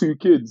mortgage and two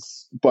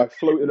kids by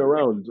floating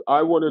around?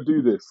 I want to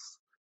do this.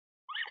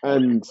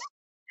 And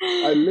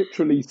I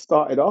literally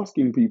started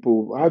asking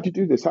people, how do you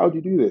do this? How do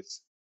you do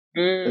this?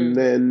 And Mm.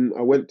 then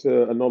I went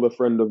to another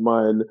friend of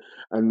mine,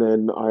 and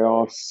then I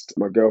asked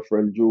my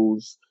girlfriend,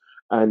 Jules,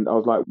 and I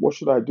was like, what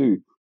should I do?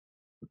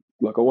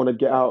 Like, I want to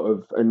get out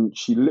of. And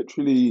she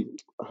literally,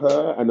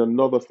 her and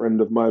another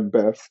friend of mine,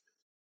 Beth,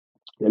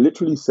 they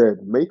literally said,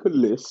 make a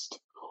list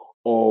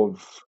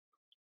of,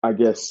 I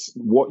guess,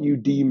 what you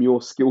deem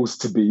your skills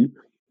to be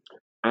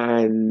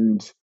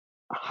and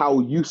how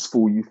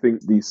useful you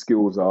think these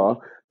skills are,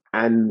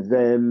 and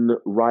then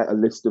write a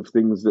list of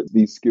things that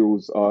these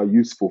skills are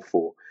useful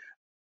for.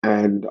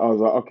 And I was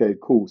like, okay,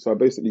 cool. So I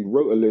basically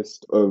wrote a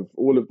list of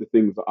all of the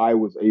things that I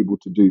was able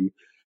to do.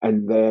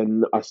 And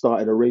then I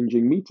started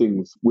arranging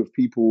meetings with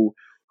people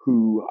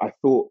who I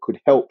thought could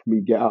help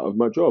me get out of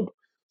my job.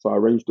 So I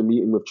arranged a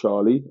meeting with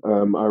Charlie. I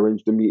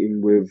arranged a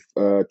meeting with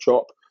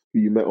Chop, who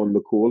you met on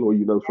the call or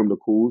you know from the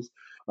calls.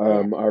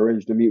 Yeah. I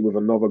arranged a meeting with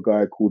another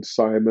guy called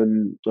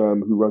Simon,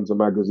 who runs a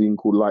magazine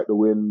called Light the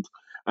Wind,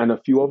 and a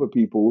few other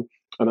people.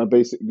 And I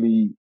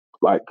basically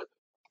like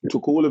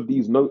took all of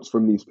these notes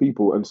from these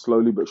people and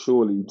slowly but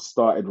surely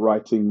started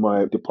writing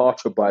my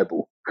departure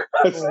Bible.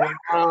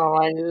 Wow,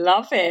 I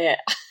love it.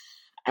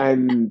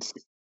 And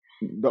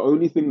the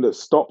only thing that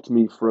stopped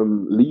me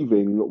from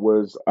leaving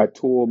was I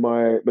tore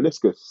my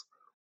meniscus.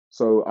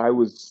 So I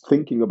was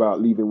thinking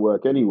about leaving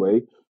work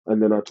anyway, and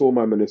then I tore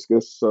my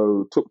meniscus,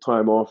 so took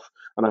time off,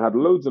 and I had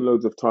loads and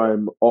loads of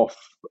time off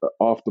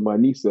after my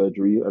knee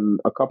surgery.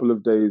 And a couple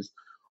of days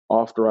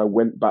after I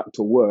went back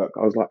to work,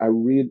 I was like, I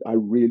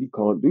really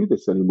can't do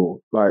this anymore.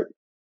 Like,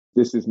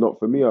 this is not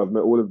for me. I've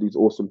met all of these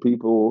awesome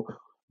people,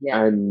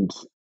 Yeah. and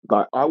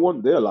like I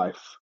want their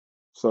life.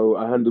 So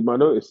I handed my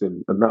notice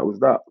in, and that was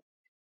that.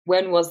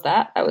 When was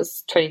that? That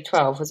was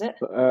 2012, was it?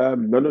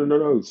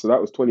 No. So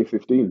that was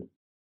 2015.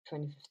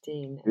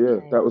 2015. Yeah,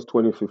 Okay. that was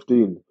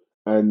 2015.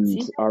 So And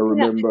you've I been doing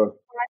that remember, for 5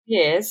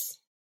 years.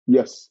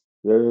 yes,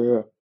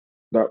 yeah.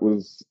 That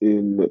was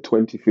in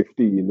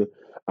 2015.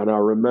 And I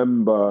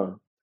remember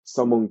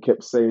someone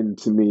kept saying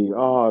to me,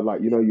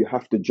 like, you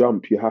have to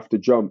jump, you have to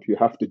jump, you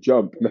have to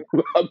jump. And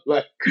I'm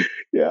like,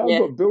 yeah, I've Yeah.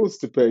 got bills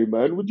to pay,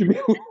 man. What do you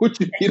mean, what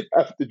do you mean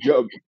I have to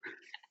jump?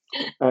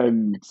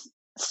 And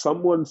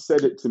someone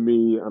said it to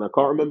me, and I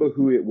can't remember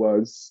who it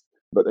was,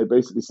 but they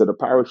basically said a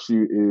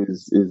parachute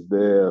is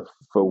there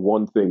for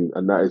one thing,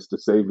 and that is to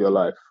save your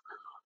life.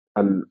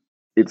 And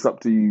it's up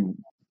to you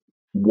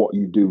what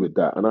you do with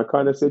that. And I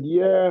kind of said,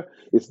 yeah,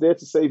 it's there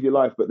to save your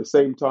life, but at the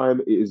same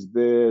time, it is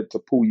there to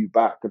pull you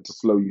back and to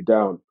slow you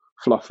down,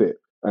 fluff it,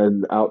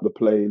 and out the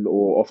plane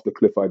or off the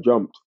cliff I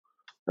jumped.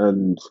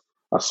 And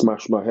I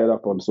smashed my head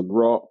up on some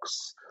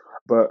rocks,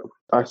 but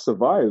I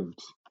survived.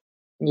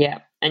 Yeah.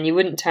 And you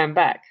wouldn't turn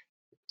back.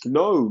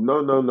 No.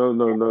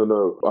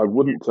 I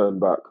wouldn't turn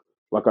back.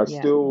 Like, I Yeah.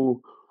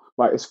 still,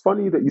 like, it's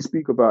funny that you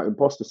speak about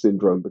imposter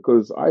syndrome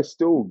because I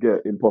still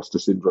get imposter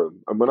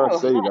syndrome. And when I Oh,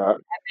 say that,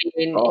 I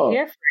mean, oh,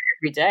 here for it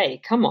every day.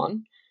 Come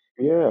on.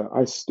 yeah,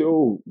 I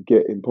still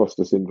get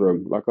imposter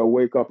syndrome. Like, I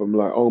wake up, I'm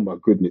like, oh my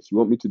goodness, you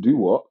want me to do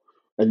what?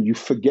 And you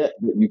forget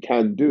that you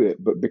can do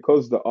it. But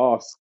because the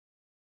ask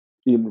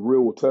in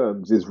real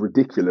terms is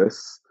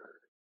ridiculous,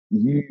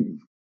 you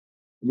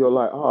you're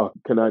like,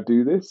 can I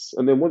do this?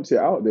 And then once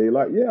you're out there, you're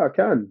like, yeah, I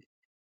can.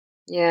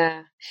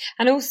 Yeah.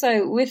 And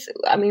also with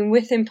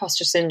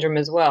imposter syndrome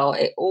as well,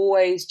 it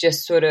always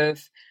just sort of,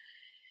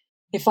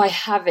 if I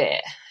have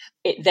it,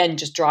 it then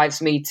just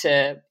drives me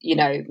to,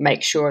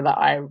 make sure that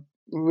I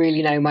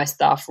really know my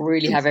stuff,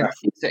 really have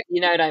everything. Exactly. So,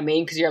 you know what I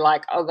mean? Because you're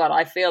like, oh God,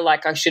 I feel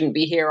like I shouldn't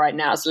be here right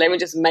now. So let me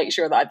just make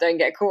sure that I don't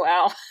get caught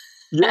out.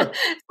 So Yeah.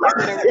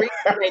 I'm going to really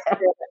make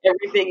sure that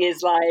everything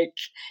is like,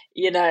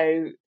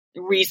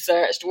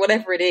 researched,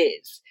 whatever it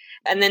is.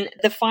 And then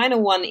the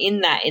final one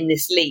in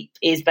this leap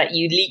is that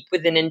you leap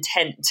with an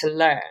intent to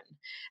learn.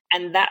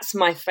 And that's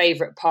my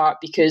favorite part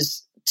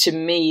because to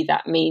me,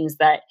 that means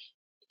that,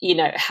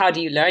 how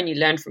do you learn? You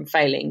learn from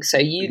failing. So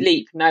you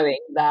leap knowing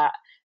that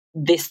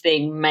this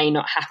thing may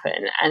not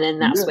happen. And then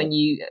that's Yeah. when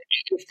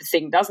if the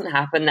thing doesn't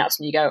happen, that's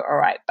when you go, all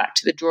right, back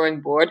to the drawing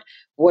board.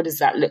 What does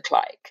that look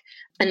like?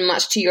 And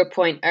much to your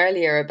point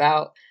earlier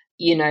about,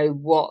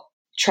 what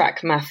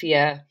Track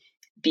Mafia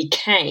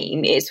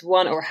became, it's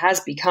one or has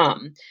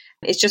become.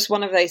 It's just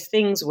one of those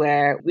things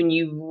where when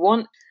you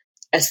want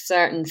a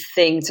certain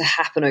thing to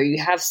happen or you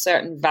have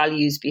certain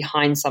values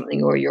behind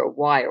something or your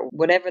why or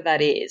whatever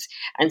that is,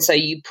 and so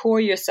you pour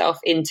yourself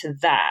into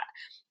that.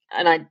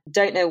 And I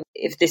don't know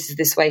if this is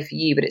this way for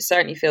you, but it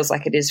certainly feels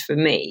like it is for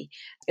me,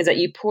 is that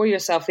you pour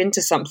yourself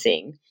into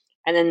something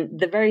and then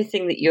the very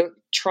thing that you're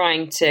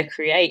trying to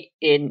create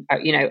in,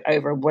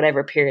 over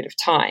whatever period of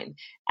time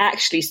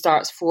actually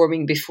starts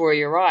forming before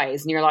your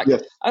eyes. And you're like,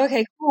 Yes.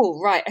 okay,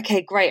 cool. Right.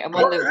 Okay, great. I'm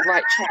on the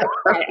right track.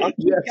 Right. I'll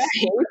keep Yes.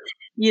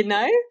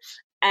 going,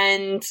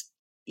 And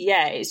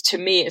yeah, to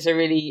me, it's a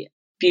really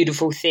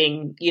beautiful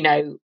thing,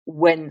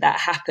 when that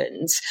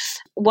happens.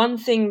 One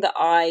thing that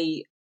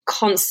I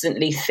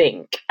constantly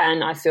think,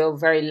 and I feel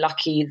very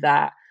lucky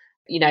that,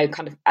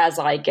 kind of as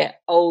I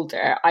get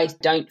older, I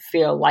don't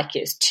feel like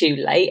it's too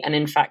late. And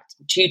in fact,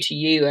 due to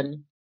you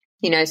and,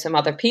 some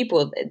other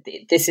people,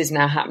 this is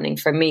now happening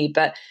for me.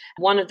 But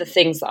one of the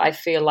things that I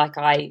feel like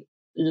I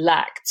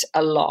lacked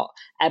a lot,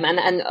 and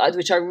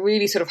which I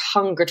really sort of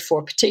hungered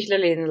for,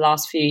 particularly in the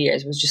last few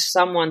years, was just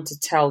someone to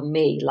tell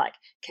me, like,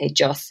 okay,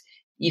 Joss,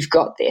 you've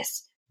got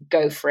this,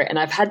 go for it. And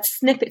I've had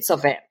snippets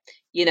of it,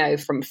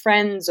 from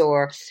friends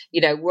or,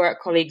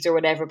 work colleagues or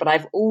whatever, but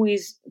I've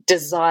always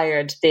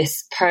desired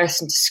this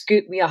person to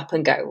scoop me up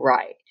and go,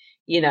 right,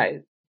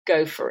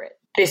 go for it.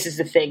 This is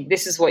the thing.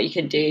 This is what you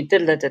can do.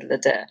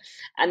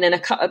 And then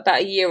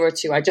about a year or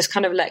two, I just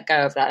kind of let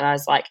go of that. And I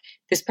was like,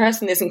 this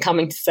person isn't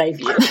coming to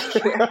save you.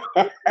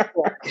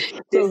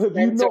 So have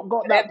you not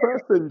got that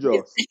person,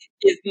 Joss?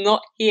 Is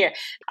not here.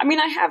 I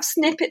mean, I have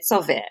snippets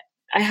of it.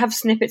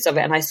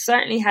 And I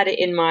certainly had it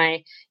in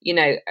my,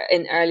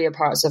 in earlier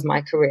parts of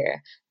my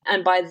career.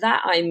 And by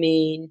that, I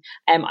mean,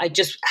 I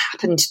just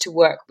happened to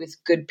work with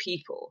good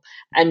people.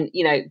 And,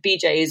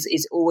 BJ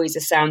is always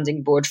a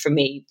sounding board for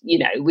me,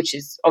 which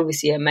is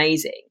obviously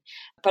amazing.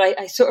 But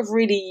I sort of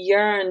really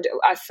yearned,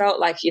 I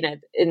felt like,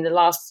 in the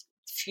last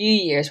few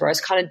years where I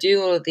was kind of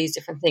doing all of these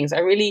different things, I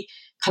really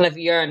kind of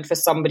yearned for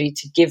somebody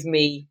to give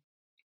me,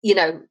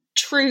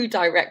 true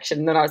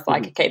direction. That I was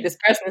like, okay, this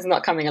person is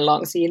not coming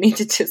along, so you need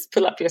to just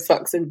pull up your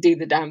socks and do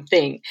the damn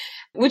thing,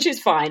 which is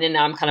fine. And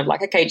now I'm kind of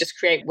like, okay, just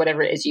create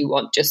whatever it is you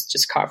want, just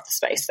carve the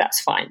space, that's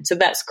fine. So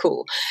that's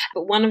cool.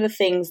 But one of the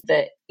things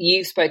that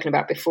you've spoken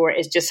about before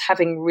is just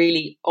having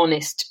really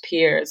honest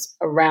peers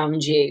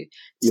around you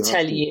to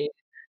tell you,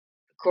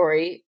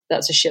 Cory,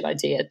 that's a shit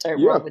idea,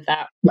 don't roll with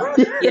that.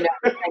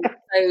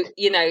 So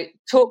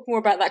talk more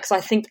about that, because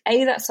I think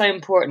A, that's so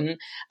important, and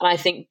I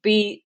think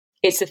B,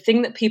 it's a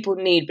thing that people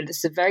need, but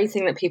it's the very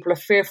thing that people are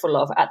fearful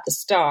of at the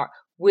start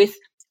with,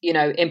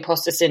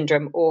 imposter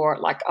syndrome, or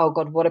like, oh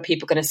God, what are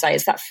people going to say?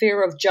 It's that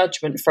fear of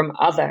judgment from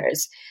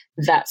others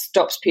that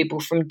stops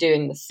people from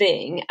doing the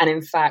thing. And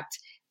in fact,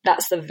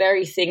 that's the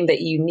very thing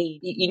that you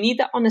need. You need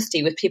that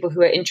honesty with people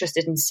who are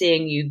interested in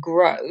seeing you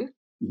grow.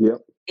 Yep.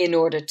 In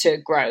order to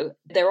grow.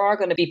 There are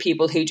going to be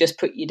people who just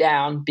put you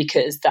down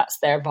because that's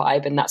their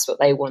vibe and that's what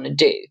they want to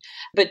do.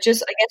 But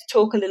just, I guess,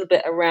 talk a little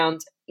bit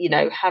around,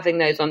 having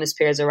those honest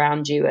peers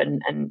around you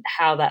and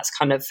how that's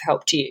kind of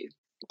helped you.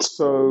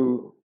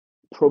 So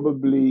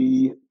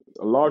probably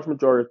a large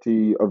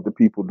majority of the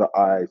people that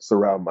I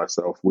surround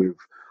myself with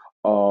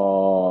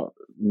are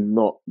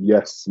not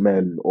yes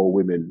men or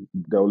women.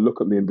 They'll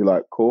look at me and be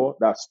like, "Core,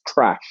 that's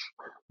trash.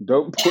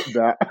 Don't put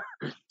that."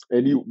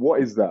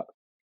 What is that?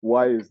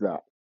 Why is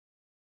that?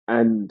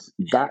 And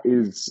that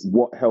is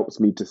what helps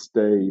me to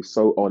stay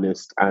so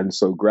honest and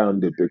so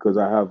grounded, because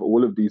I have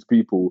all of these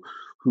people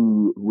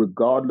who,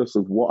 regardless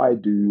of what I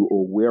do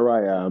or where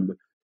I am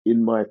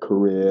in my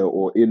career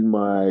or in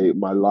my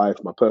life,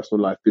 my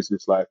personal life,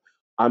 business life,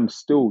 I'm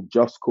still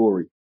just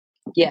Cory.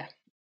 Yeah.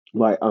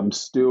 Like, I'm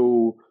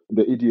still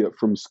the idiot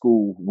from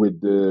school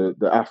with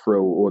the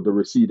afro or the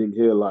receding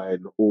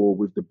hairline or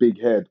with the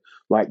big head.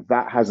 Like,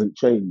 that hasn't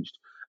changed.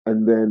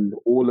 And then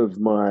all of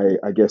my,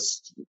 I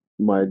guess,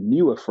 my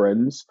newer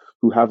friends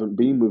who haven't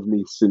been with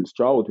me since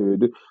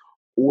childhood,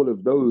 all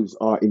of those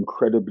are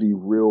incredibly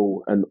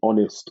real and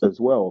honest as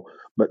well.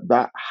 But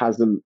that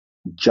hasn't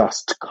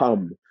just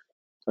come.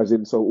 As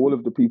in, so all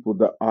of the people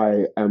that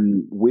I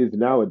am with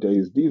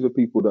nowadays, these are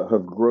people that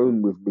have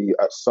grown with me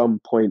at some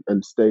point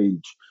and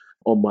stage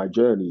on my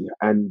journey,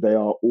 and they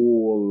are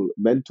all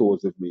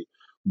mentors of me.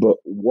 But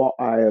what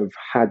I have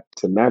had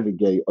to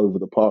navigate over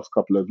the past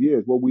couple of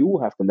years, well, we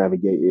all have to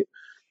navigate it,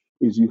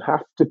 is you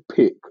have to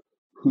pick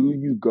who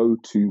you go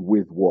to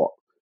with what.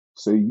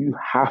 So you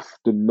have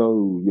to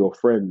know your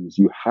friends.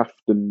 You have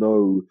to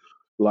know,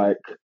 like,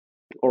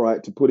 all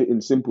right, to put it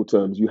in simple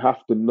terms, you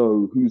have to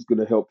know who's going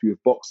to help you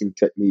with boxing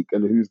technique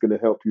and who's going to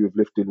help you with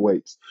lifting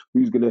weights,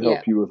 who's going to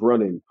help you with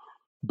running.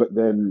 But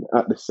then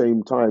at the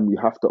same time, you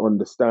have to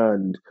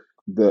understand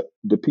that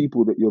the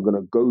people that you're going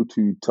to go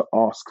to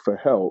ask for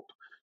help,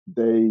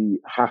 they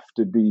have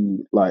to be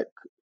like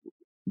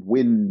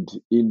wind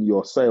in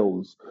your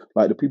sails.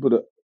 Like, the people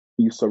that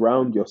you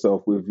surround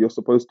yourself with, you're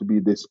supposed to be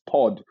this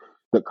pod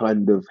that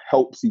kind of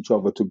helps each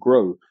other to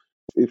grow.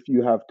 If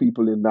you have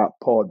people in that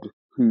pod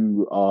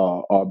who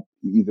are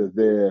either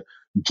there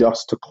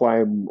just to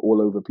climb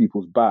all over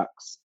people's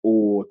backs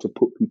or to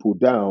put people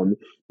down,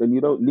 then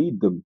you don't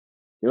need them.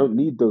 You don't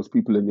need those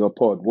people in your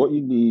pod. What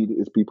you need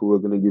is people who are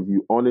going to give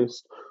you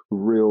honest,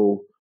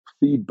 real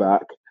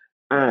feedback.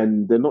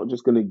 And they're not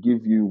just going to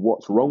give you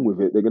what's wrong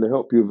with it. They're going to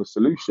help you with a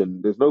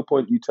solution. There's no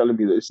point you telling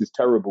me that this is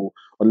terrible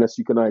unless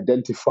you can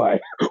identify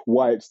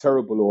why it's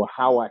terrible or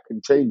how I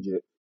can change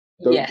it.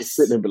 Don't just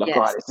sit there and be like,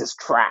 oh, this is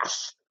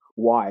trash.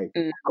 Why?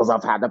 Because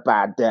I've had a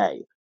bad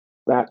day.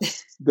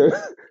 That's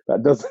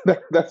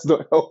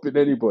not helping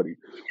anybody.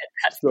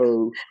 That's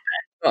not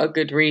a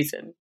good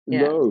reason.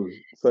 Yeah. No.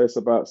 So it's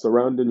about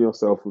surrounding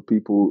yourself with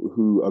people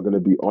who are going to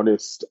be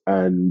honest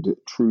and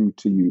true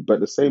to you. But at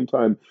the same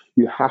time,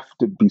 you have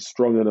to be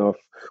strong enough,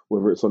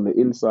 whether it's on the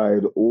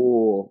inside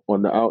or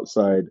on the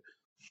outside,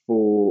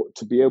 for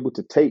to be able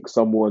to take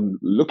someone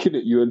looking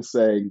at you and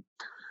saying,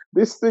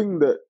 this thing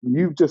that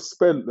you've just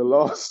spent the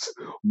last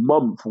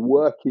month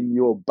working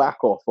your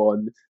back off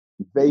on,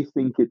 they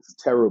think it's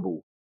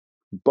terrible.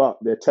 But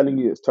they're telling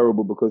you it's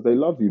terrible because they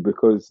love you,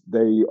 because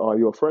they are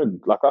your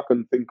friend. Like, I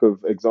can think of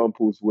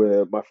examples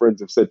where my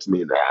friends have said to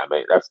me, nah,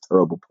 mate, that's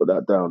terrible, put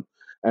that down.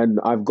 And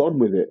I've gone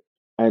with it.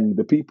 And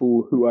the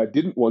people who I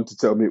didn't want to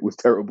tell me it was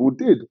terrible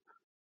did.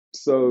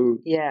 So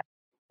Yeah.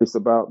 it's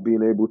about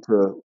being able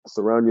to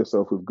surround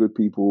yourself with good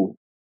people,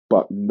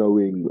 but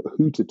knowing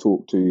who to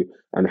talk to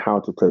and how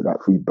to take that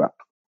feedback.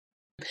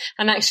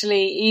 And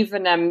actually,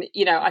 even,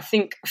 I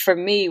think for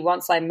me,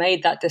 once I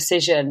made that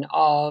decision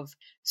of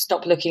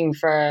stop looking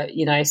for,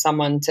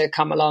 someone to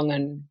come along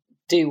and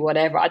do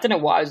whatever, I don't know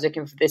what I was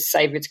looking for this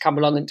savior to come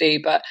along and do,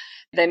 but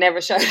they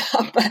never showed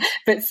up.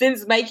 But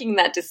since making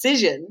that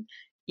decision,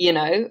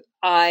 and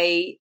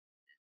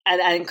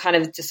kind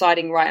of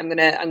deciding, right, I'm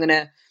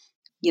gonna,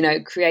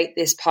 create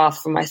this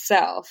path for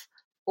myself.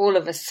 All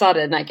of a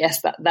sudden, I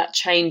guess that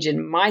change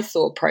in my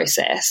thought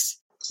process.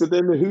 So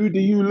then who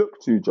do you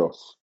look to,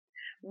 Joss?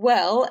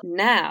 Well,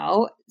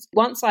 now,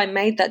 once I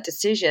made that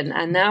decision,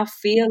 I now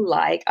feel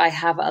like I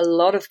have a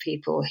lot of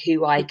people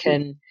who I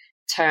can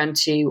turn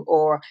to,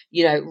 or,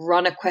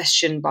 run a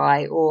question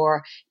by,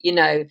 or,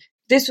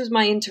 this was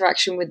my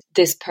interaction with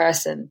this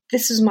person.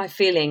 This was my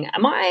feeling.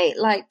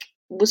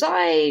 Was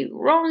I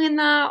wrong in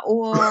that?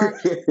 Or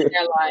they're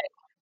like,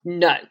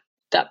 no,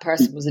 that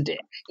person was a dick,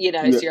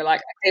 Yeah. so you're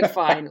like, okay,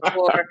 fine.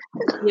 Or,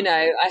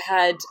 I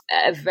had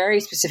a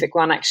very specific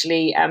one,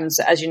 actually.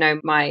 So as you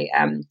know, my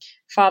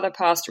father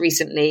passed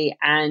recently,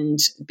 and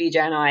BJ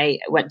and I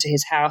went to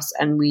his house,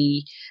 and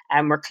we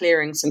were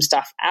clearing some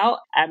stuff out.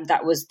 And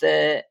that was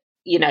the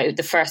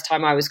first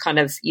time I was kind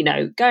of,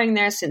 going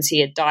there since he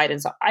had died.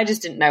 And so I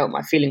just didn't know what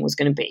my feeling was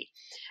going to be.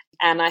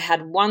 And I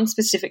had one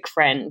specific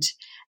friend,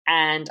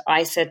 and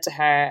I said to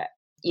her,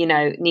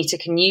 Nita,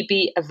 can you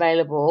be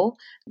available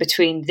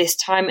between this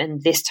time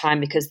and this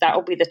time? Because that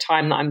will be the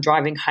time that I'm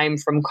driving home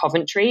from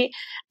Coventry.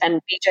 And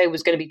BJ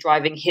was going to be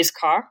driving his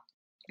car,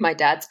 my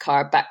dad's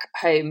car, back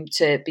home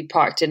to be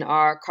parked in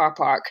our car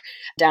park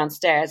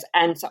downstairs.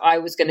 And so I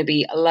was going to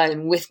be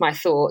alone with my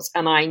thoughts.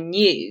 And I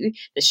knew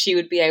that she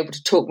would be able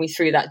to talk me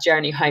through that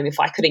journey home if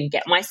I couldn't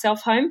get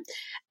myself home.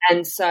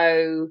 And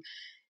so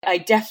I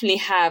definitely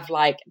have,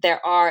 there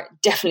are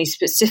definitely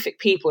specific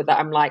people that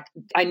I'm like,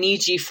 I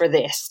need you for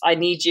this. I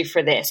need you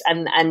for this.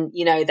 And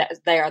that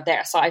they are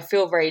there. So I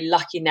feel very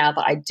lucky now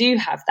that I do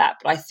have that.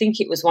 But I think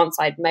it was once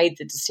I'd made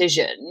the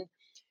decision,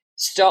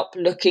 stop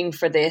looking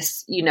for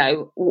this,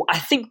 I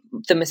think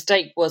the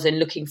mistake was in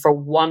looking for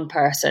one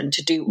person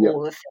to do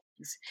all the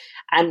things.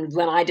 And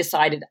when I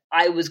decided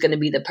I was going to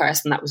be the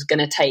person that was going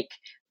to take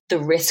the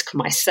risk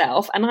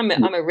myself, and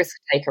I'm a risk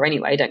taker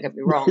anyway, don't get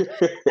me wrong,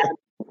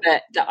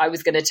 but that I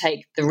was going to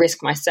take the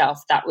risk myself,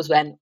 that was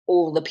when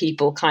all the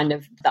people kind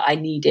of that I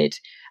needed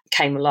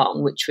came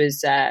along, which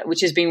has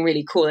been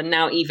really cool. And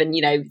now, even,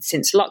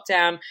 since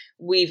lockdown,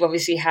 we've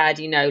obviously had,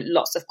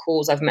 lots of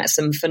calls. I've met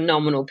some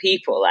phenomenal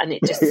people, and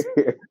it just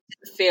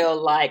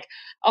feel like,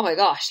 oh my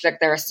gosh,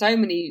 there are so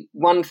many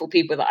wonderful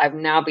people that I've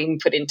now been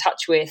put in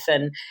touch with.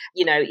 And,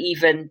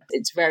 even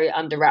it's very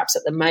under wraps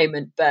at the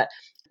moment, but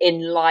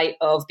in light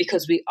of,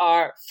 because we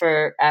are,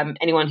 for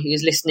anyone who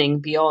is listening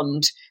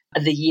beyond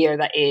the year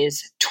that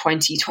is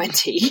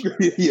 2020.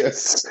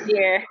 Yes.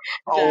 Year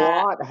a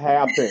lot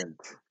happened.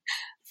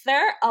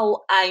 A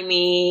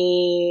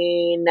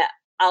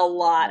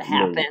lot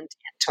happened in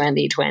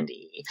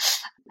 2020.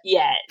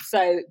 Yeah.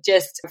 So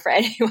just for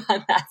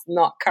anyone that's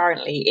not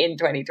currently in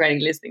 2020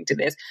 listening to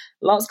this,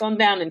 lots gone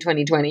down in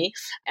 2020.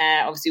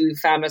 Obviously, we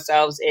found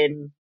ourselves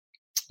in,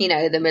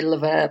 the middle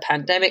of a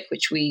pandemic,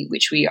 which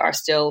we are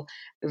still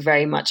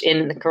very much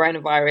in the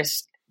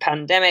coronavirus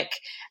pandemic.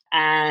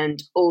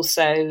 And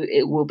also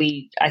it will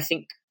be, I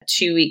think,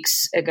 2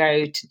 weeks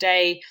ago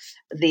today,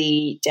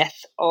 the death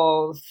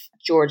of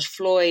George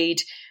Floyd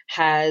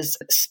has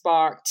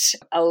sparked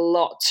a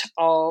lot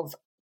of,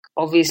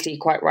 obviously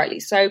quite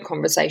rightly so,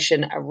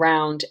 conversation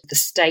around the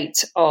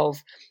state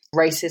of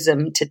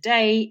racism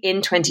today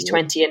in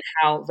 2020 and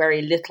how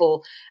very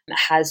little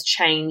has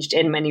changed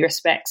in many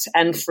respects.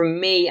 And for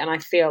me, and I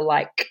feel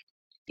like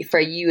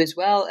for you as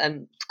well,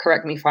 and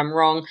correct me if I'm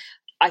wrong,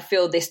 I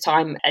feel this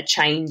time a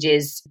change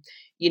is,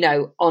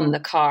 on the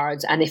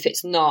cards. And if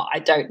it's not, I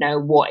don't know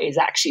what is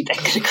actually then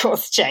going to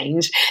cause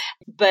change.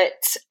 But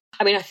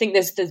I think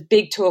there's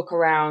big talk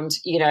around,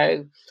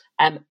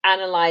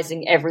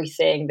 analyzing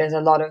everything. There's a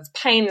lot of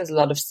pain, there's a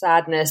lot of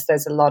sadness,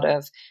 there's a lot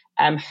of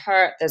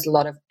hurt, there's a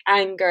lot of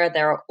anger.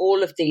 There are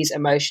all of these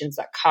emotions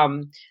that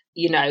come,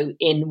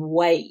 in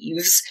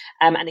waves.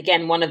 And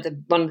again, one of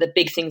the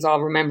big things I'll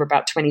remember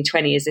about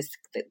 2020 is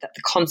that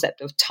the concept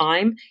of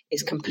time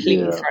is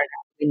completely thrown out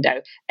the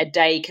window. A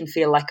day can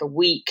feel like a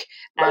week,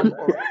 or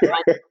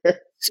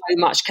so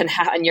much can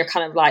happen. And you're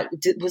kind of like,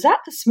 was that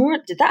this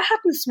morning? Did that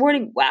happen this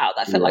morning? Wow,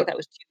 that felt like that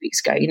was 2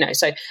 weeks ago,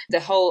 So the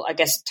whole, I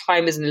guess,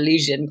 time is an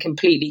illusion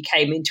completely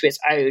came into its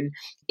own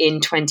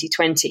in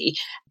 2020.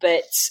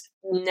 But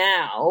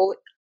now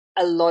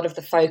a lot of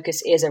the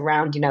focus is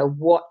around,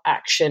 what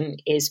action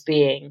is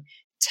being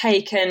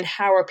taken,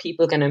 how are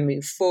people going to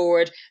move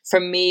forward. For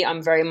me,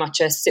 I'm very much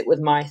a sit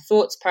with my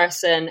thoughts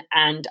person,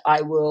 and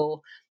I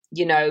will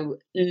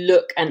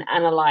look and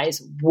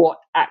analyze what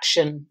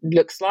action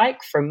looks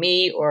like for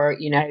me, or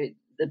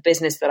the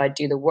business that I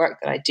do, the work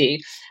that I do.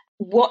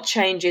 What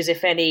changes,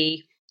 if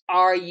any,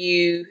 are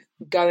you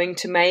going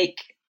to make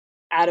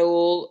at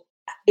all?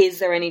 Is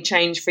there any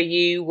change for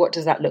you? What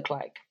does that look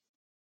like?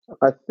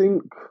 I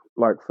think,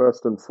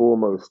 first and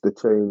foremost, the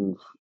change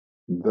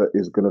that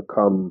is going to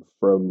come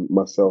from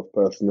myself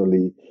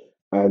personally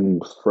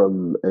and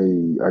from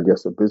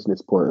a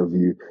business point of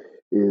view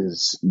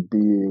is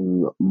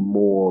being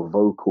more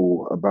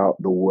vocal about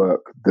the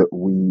work that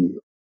we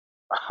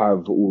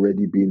have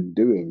already been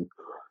doing.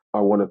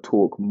 I want to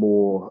talk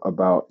more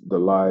about the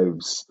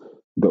lives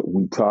that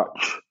we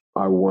touch.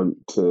 I want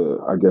to,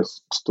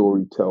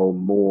 story tell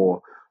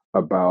more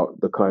about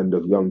the kind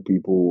of young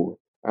people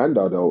and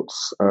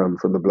adults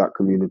from the Black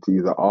community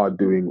that are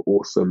doing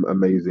awesome,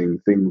 amazing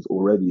things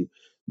already,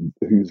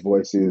 whose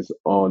voices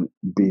aren't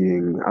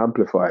being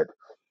amplified.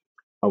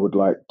 I would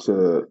like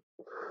to,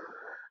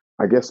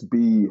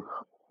 be,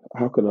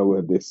 how can I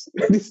word this?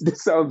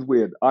 This sounds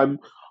weird.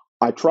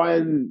 I try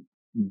and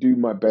do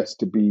my best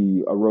to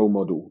be a role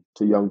model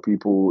to young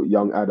people,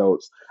 young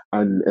adults,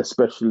 and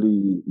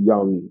especially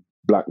young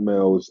Black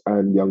males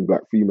and young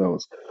Black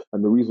females.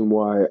 And the reason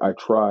why I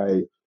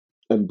try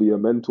and be a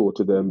mentor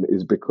to them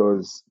is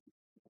because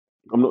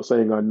I'm not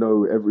saying I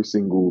know every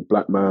single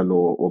Black man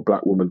or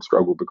Black woman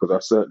struggle, because I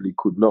certainly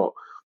could not.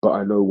 But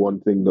I know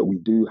one thing that we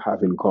do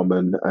have in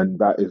common, and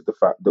that is the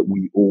fact that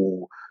we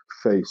all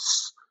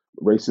face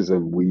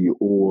racism. We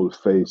all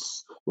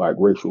face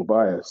racial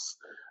bias.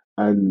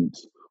 And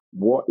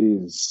what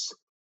is,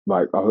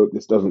 I hope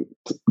this doesn't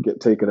get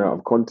taken out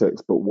of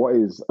context, but what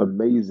is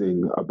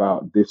amazing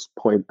about this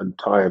point in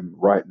time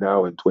right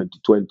now in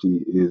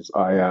 2020 is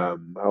I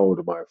am, how old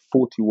am I?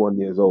 41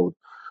 years old.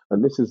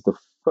 And this is the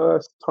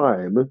first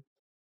time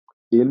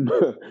in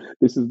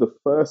this is the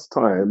first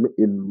time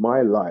in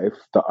my life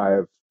that I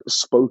have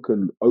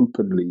spoken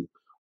openly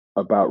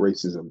about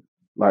racism.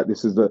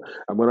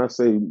 And when I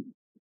say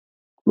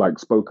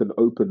spoken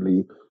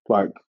openly,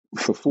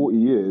 for 40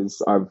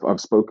 years I've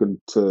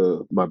spoken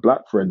to my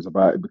Black friends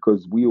about it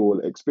because we all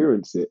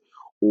experience it,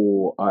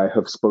 or I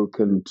have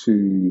spoken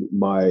to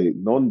my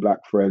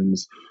non-Black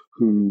friends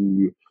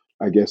who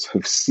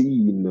have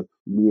seen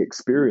me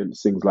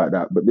experience things like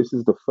that. But this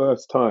is the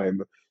first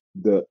time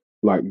that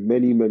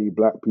many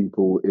Black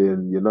people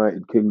in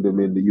United Kingdom,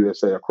 in the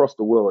USA, across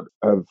the world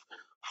have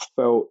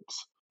felt,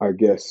 I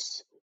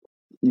guess,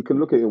 you can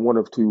look at it in one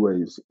of two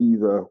ways: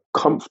 either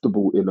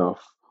comfortable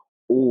enough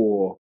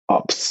or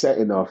upset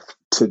enough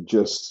to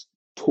just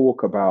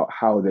talk about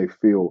how they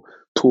feel,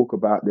 talk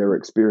about their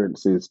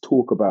experiences,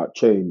 talk about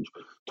change,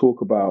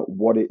 talk about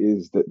what it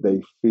is that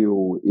they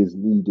feel is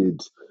needed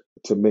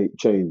to make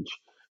change.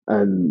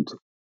 And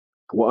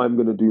what I'm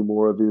going to do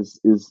more of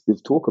is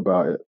talk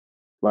about it.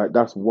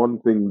 That's one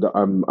thing that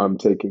I'm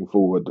taking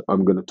forward.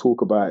 I'm going to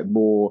talk about it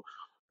more,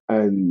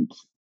 and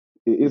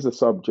it is a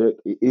subject,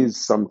 it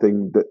is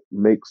something that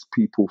makes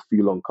people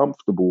feel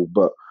uncomfortable.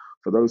 But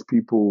for those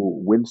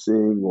people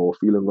wincing or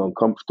feeling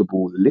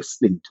uncomfortable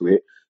listening to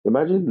it,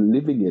 imagine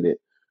living in it.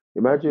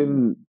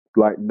 Imagine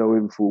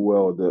knowing full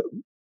well that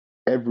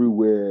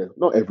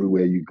not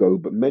everywhere you go,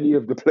 but many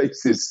of the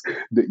places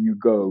that you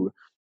go,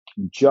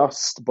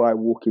 just by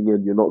walking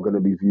in, you're not going to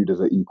be viewed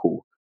as an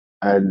equal.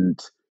 And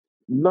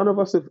none of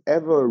us have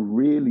ever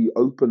really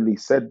openly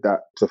said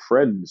that to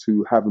friends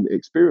who haven't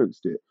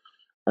experienced it.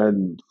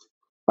 And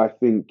I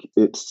think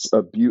it's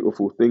a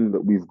beautiful thing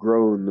that we've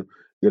grown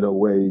in a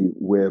way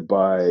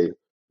whereby,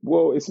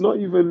 well, it's not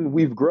even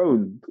we've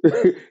grown.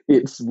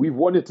 We've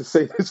wanted to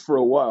say this for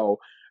a while.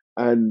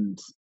 And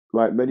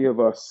many of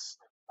us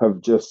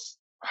have just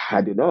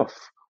had enough.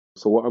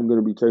 So what I'm going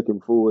to be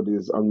taking forward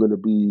is I'm going to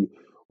be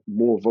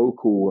more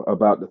vocal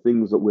about the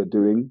things that we're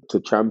doing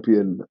to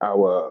champion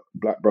our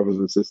Black brothers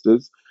and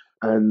sisters.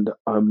 And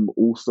I'm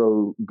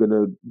also going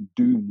to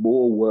do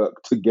more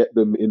work to get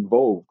them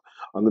involved.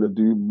 I'm going to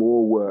do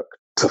more work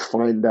to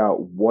find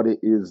out what it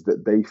is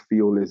that they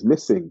feel is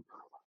missing.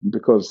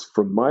 Because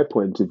from my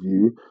point of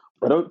view,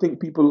 I don't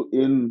think people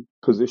in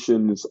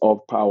positions of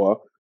power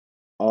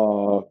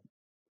are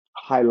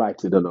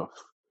highlighted enough.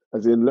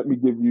 As in, let me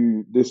give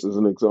you this as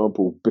an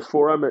example.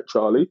 Before I met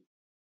Charlie,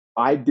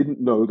 I didn't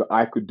know that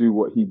I could do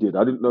what he did.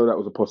 I didn't know that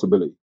was a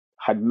possibility.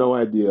 Had no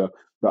idea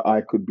that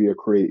I could be a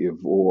creative,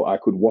 or I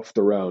could waft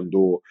around,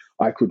 or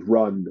I could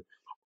run.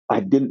 I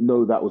didn't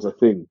know that was a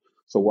thing.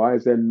 So why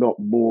is there not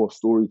more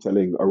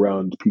storytelling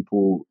around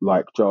people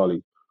like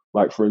Charlie?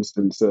 For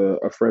instance, a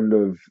friend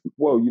of,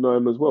 well, you know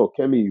him as well,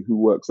 Kemi, who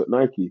works at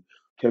Nike.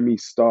 Kemi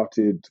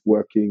started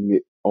working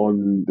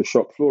on the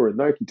shop floor in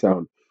Nike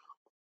Town.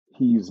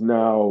 he's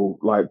now,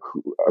 like,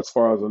 as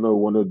far as I know,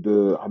 one of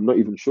the, I'm not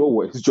even sure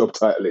what his job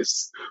title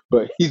is,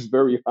 but he's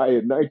very high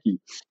at Nike.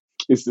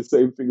 It's the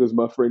same thing as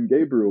my friend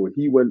Gabriel.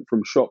 He went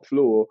from shop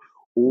floor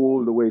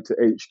all the way to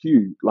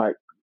HQ. Like,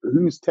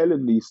 who's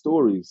telling these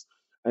stories?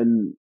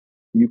 And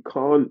you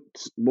can't,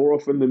 more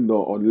often than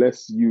not,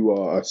 unless you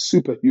are a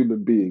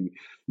superhuman being,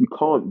 you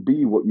can't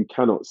be what you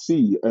cannot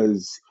see.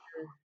 As,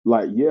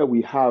 like, yeah,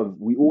 we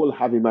all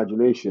have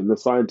imagination. The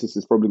scientist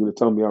is probably going to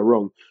tell me I'm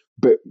wrong,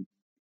 but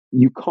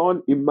you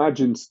can't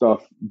imagine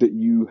stuff that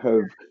you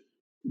have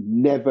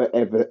never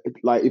ever,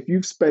 like, if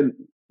you've spent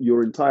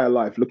your entire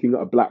life looking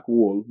at a black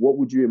wall, what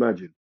would you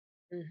imagine?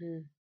 Mm-hmm.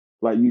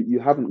 Like, you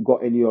haven't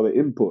got any other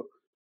input.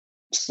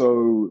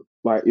 So,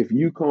 like, if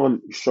you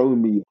can't show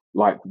me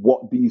like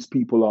what these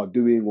people are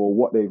doing or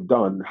what they've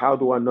done, how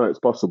do I know it's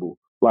possible?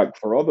 Like,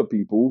 for other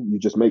people, you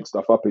just make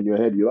stuff up in your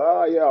head. You,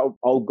 yeah,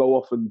 I'll go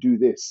off and do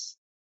this.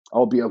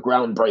 I'll be a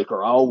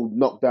groundbreaker. I'll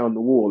knock down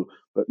the wall.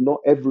 But not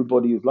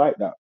everybody is like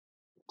that.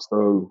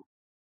 So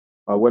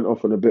I went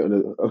off on a bit of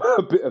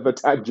a bit of a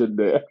tangent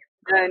there.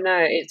 No,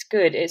 it's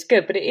good. It's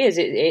good, but it is.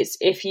 It's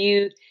if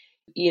you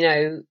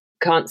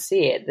can't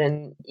see it,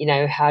 then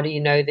how do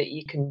you know that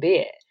you can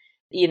be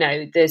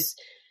it? There's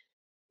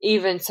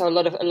even so a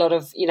lot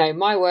of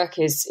my work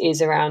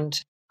is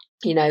around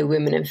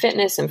women in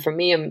fitness, and for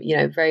me, I'm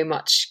very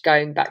much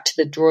going back to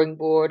the drawing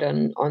board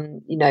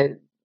on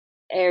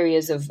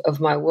areas of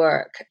my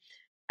work,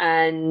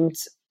 and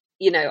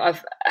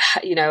I've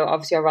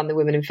obviously I run the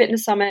Women in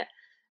Fitness Summit.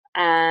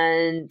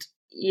 And,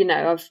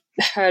 I've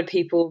heard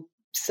people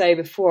say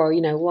before,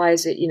 why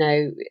is it,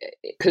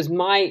 because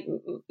my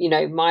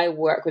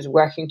work was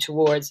working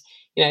towards,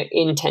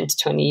 in 10 to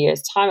 20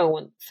 years time, I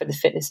want for the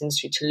fitness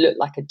industry to look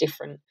like a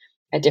different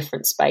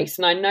space.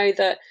 And I know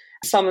that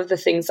some of the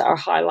things that are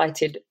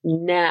highlighted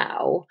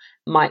now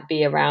might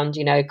be around,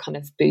 kind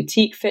of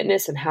boutique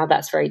fitness and how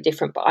that's very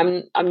different, but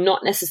I'm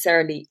not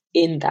necessarily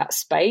in that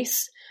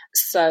space.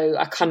 So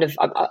I'm kind of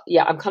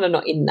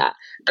not in that,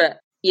 but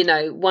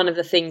one of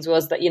the things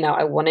was that,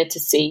 I wanted to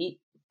see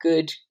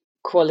good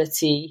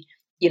quality,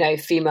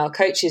 female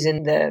coaches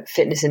in the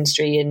fitness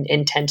industry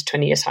in 10 to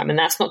 20 years time. And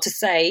that's not to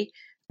say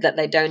that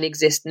they don't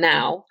exist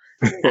now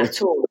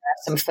at all. There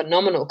are some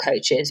phenomenal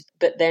coaches,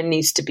 but there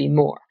needs to be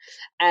more.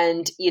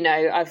 And,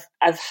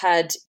 I've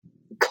had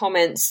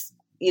comments,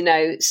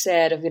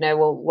 said of,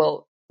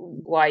 well,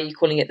 why are you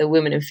calling it the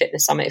Women in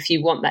Fitness Summit? If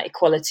you want that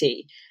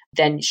equality,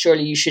 then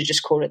surely you should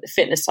just call it the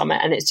Fitness Summit.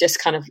 And it's just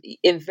kind of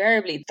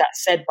invariably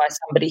that's said by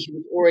somebody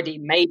who's already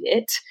made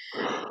it.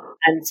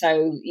 And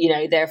so,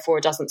 therefore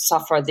doesn't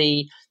suffer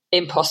the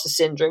imposter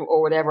syndrome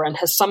or whatever, and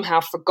has somehow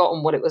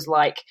forgotten what it was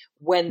like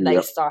when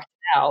they started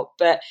out.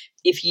 But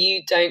if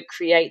you don't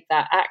create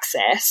that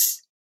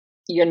access,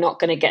 you're not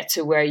going to get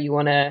to where you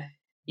want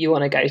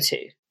to go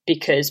to,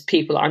 because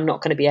people are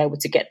not going to be able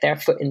to get their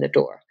foot in the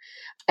door.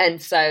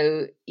 And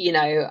so,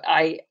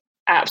 I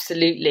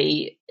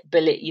absolutely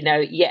believe,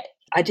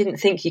 I didn't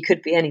think you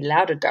could be any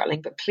louder,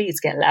 darling, but please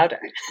get louder.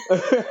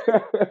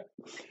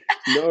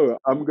 No,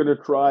 I'm going to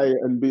try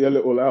and be a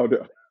little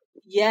louder.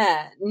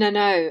 Yeah,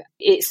 no,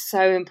 it's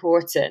so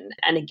important.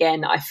 And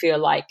again, I feel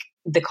like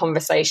the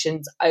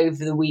conversations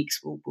over the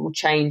weeks will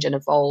change and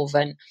evolve.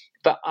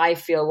 But I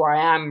feel where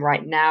I am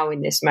right now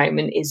in this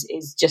moment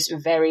is just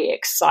very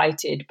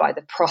excited by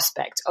the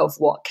prospect of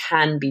what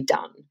can be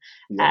done,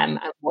 and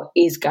what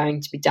is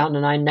going to be done.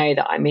 And I know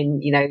that I'm in,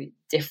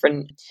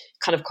 different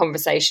kind of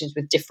conversations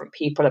with different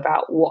people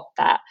about what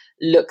that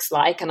looks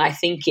like. And I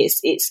think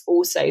it's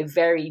also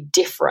very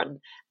different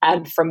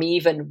from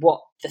even what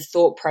the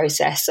thought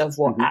process of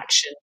what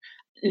action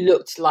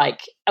looked like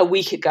a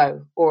week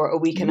ago or a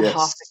week and a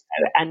half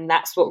ago. And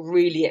that's what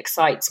really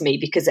excites me,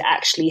 because it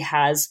actually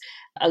has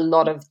a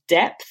lot of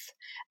depth,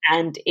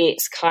 and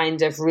it's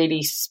kind of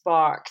really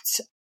sparked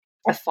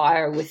a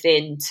fire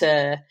within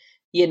to,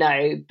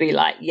 be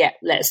like, yeah,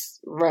 let's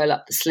roll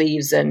up the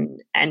sleeves and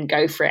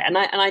go for it. And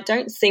I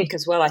don't think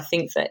as well, I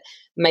think that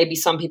maybe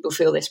some people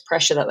feel this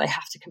pressure that they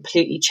have to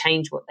completely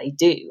change what they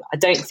do. I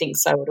don't think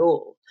so at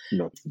all.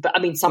 No. But I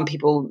mean, some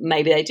people,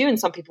 maybe they do, and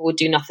some people would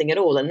do nothing at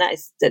all. And that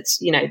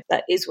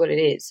is what it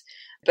is.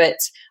 But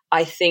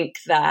I think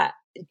that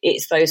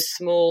it's those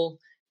small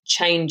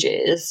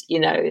changes,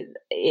 in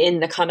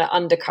the kind of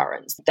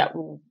undercurrents that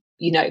will,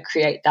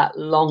 create that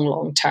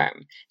long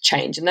term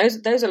change. And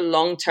those are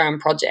long term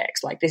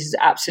projects. Like, this is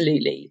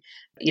absolutely,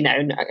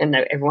 I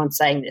know everyone's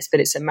saying this, but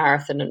it's a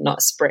marathon and not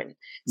a sprint.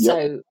 Yep.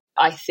 So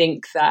I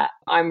think that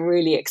I'm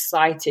really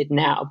excited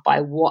now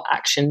by what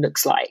action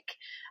looks like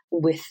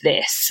with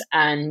this.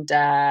 And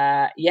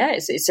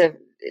it's a,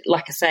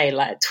 like I say,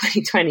 like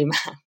 2020,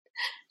 man.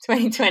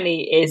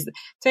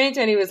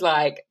 2020 was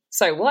like,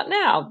 so what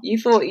now? You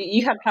thought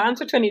you had plans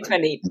for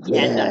 2020?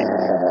 Yeah, no.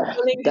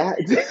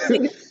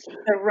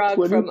 The rug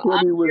from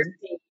under your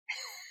feet.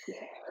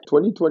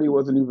 2020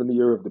 wasn't even the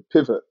year of the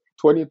pivot.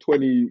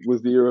 2020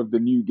 was the year of the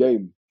new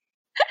game.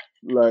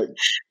 Like,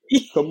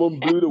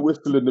 someone blew the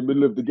whistle in the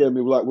middle of the game.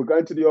 We were like, we're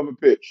going to the other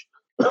pitch.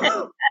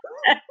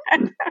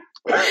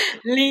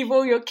 Leave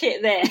all your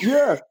kit there.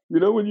 Yeah,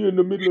 when you're in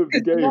the middle of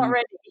the You're not game,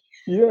 ready.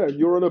 yeah,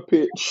 you're on a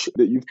pitch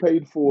that you've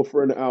paid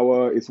for an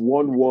hour. It's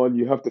 1-1.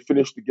 You have to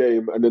finish the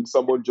game, and then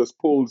someone just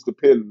pulls the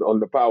pin on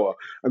the power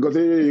and goes,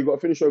 "Hey, you got to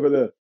finish over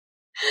there,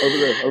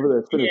 over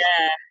there, finish."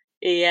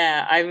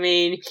 Yeah. I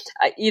mean,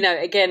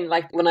 again,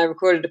 like when I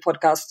recorded a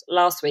podcast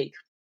last week,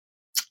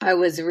 I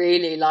was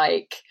really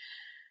like,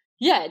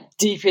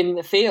 deep in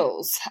the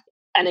feels.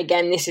 And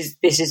again, this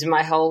is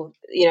my whole,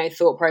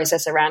 thought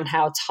process around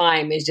how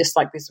time is just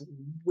like this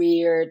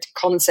weird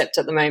concept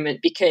at the moment.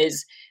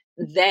 Because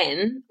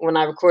then when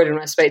I recorded,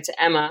 when I spoke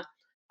to Emma,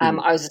 I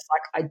was just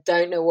like, I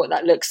don't know what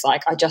that looks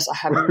like. I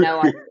have no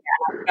idea.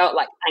 And I felt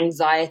like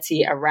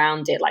anxiety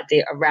around it, like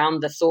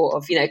around the thought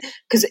of,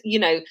 because,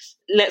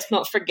 let's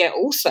not forget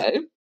also,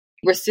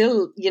 we're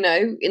still,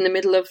 in the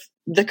middle of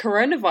the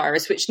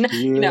coronavirus, which, I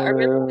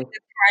remember when the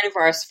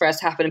coronavirus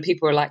first happened and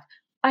people were like,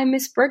 I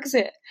miss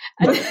Brexit.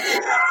 And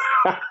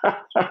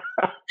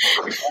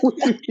What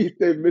do you mean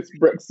they miss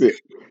Brexit?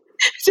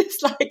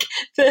 just like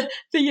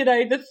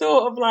the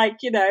thought of like,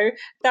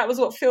 that was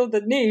what filled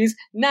the news.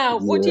 Now,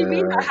 what do you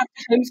mean I have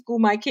to homeschool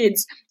my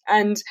kids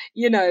and,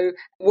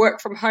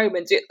 work from home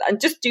and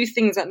just do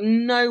things that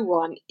no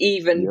one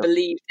even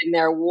believed in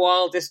their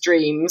wildest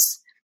dreams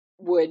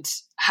would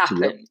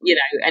happen,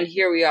 and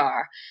here we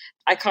are.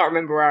 I can't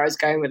remember where I was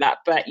going with that,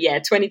 but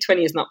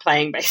 2020 is not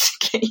playing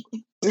basically.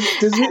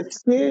 Does it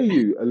scare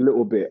you a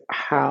little bit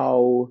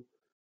how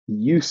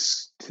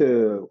used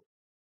to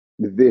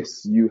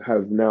this you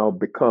have now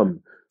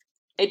become?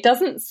 It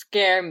doesn't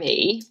scare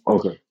me.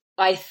 Okay.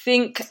 I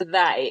think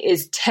that it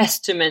is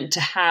testament to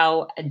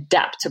how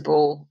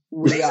adaptable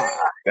we are.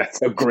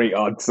 That's a great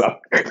answer.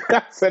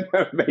 That's an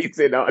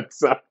amazing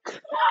answer.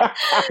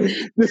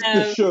 This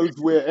just shows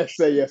we're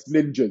SAS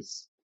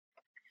ninjas.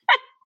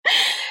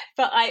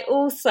 But I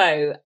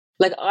also,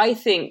 I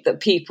think that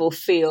people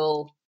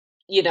feel,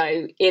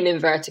 in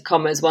inverted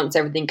commas, once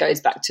everything goes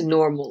back to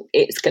normal,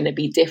 it's going to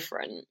be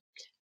different.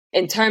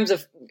 In terms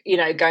of,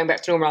 going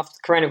back to normal after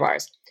the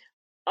coronavirus,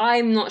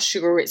 I'm not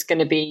sure it's going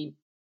to be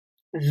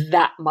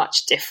that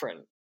much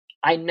different.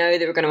 I know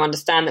that we're going to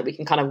understand that we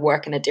can kind of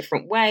work in a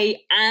different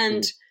way.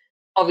 And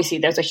obviously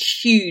there's a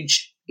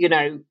huge,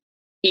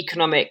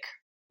 economic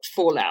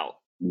fallout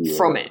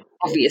from it,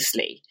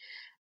 obviously.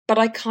 But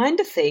I kind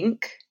of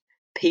think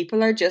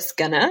people are just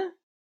going to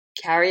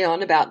carry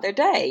on about their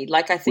day.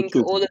 I think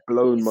all of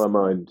blown my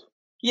mind.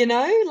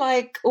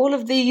 All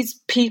of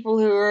these people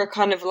who are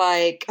kind of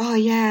like, oh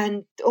yeah,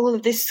 and all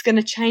of this is going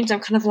to change.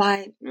 I'm kind of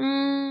like,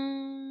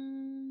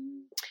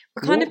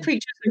 we're kind of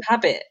creatures of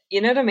habit.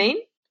 You know what I mean?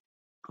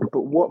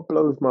 But what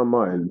blows my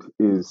mind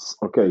is,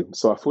 okay,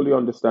 so I fully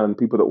understand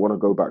people that want to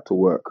go back to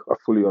work. I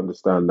fully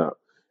understand that.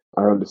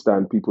 I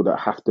understand people that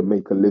have to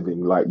make a living,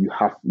 you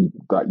have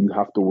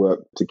to work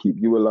to keep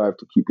you alive,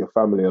 to keep your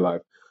family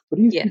alive. But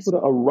these people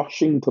that are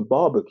rushing to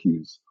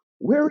barbecues,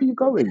 where are you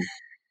going?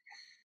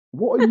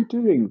 What are you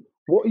doing?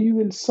 What are you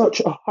in such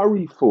a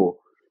hurry for?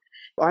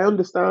 I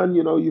understand,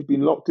 you've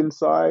been locked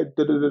inside,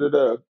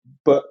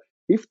 but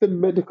if the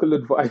medical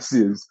advice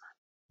is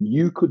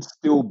you could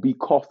still be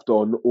coughed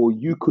on or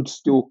you could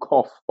still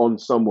cough on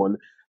someone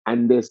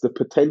and there's the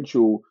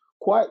potential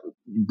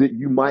that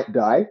you might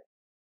die.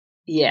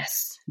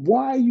 Yes.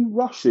 Why are you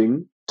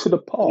rushing to the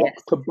park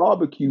to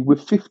barbecue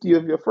with 50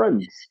 of your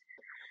friends?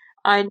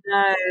 I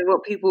know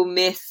what people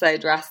miss so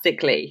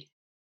drastically.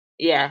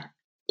 Yeah,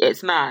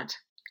 it's mad.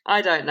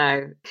 I don't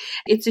know.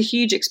 It's a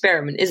huge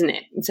experiment, isn't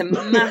it? It's a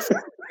massive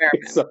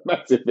experiment. It's a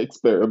massive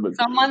experiment.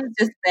 Someone's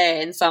just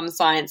there in some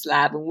science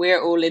lab and we're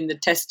all in the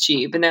test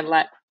tube and they're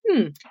like,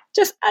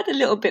 just add a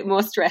little bit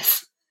more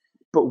stress.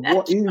 But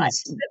what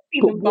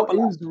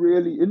is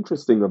really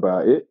interesting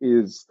about it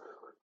is,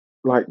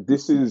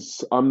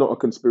 I'm not a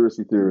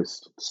conspiracy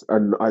theorist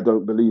and I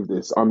don't believe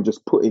this. I'm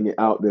just putting it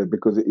out there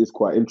because it is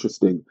quite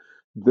interesting.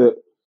 That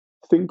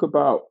think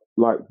about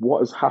what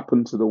has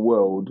happened to the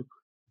world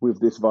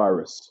with this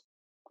virus.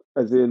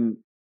 As in,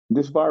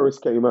 this virus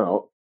came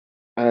out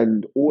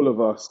and all of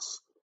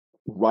us,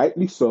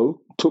 rightly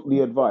so, took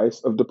the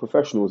advice of the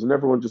professionals and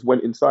everyone just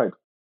went inside.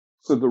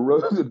 So the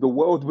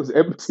world was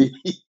empty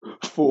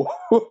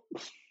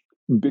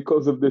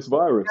because of this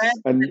virus,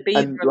 and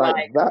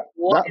that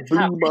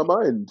blew my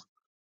mind.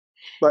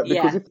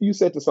 Because if you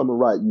said to someone,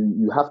 right,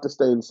 you have to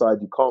stay inside,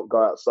 you can't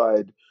go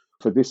outside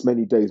for this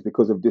many days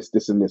because of this,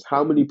 and this,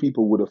 how many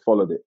people would have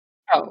followed it?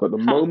 But the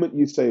moment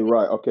you say,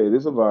 right, okay,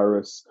 there's a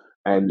virus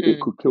and it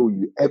could kill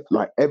you,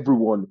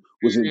 everyone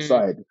was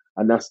inside,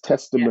 and that's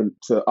testament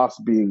to us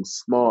being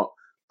smart,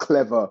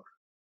 clever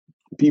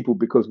people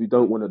because we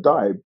don't want to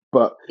die.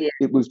 But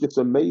it was just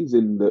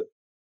amazing that,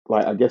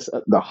 I guess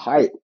at the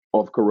height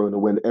of Corona,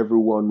 when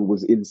everyone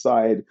was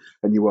inside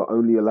and you were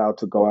only allowed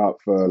to go out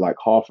for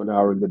half an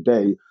hour in the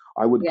day,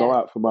 I would go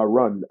out for my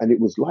run and it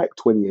was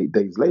 28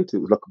 days later.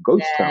 It was like a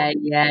ghost town.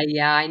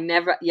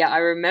 I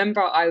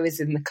remember I was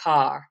in the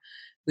car.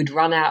 We'd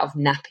run out of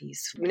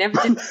nappies. We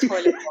never did the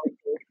toilet roll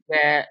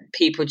where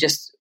people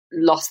just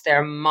lost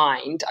their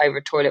mind over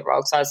toilet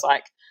roll. So I was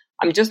like,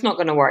 I'm just not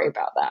going to worry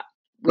about that.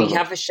 We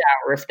have a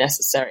shower if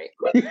necessary.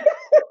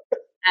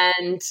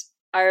 And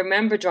I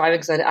remember driving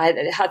because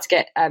I had to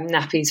get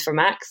nappies for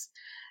Max.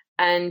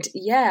 And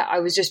yeah, I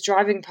was just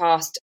driving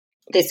past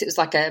this. It was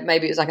like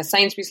maybe it was like a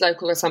Sainsbury's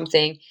local or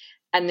something.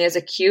 And there's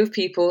a queue of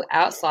people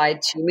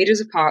outside 2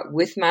 meters apart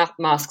with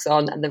masks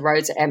on, and the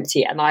roads are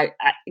empty. And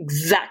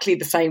exactly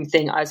the same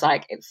thing. I was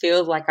like, it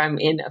feels like I'm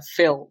in a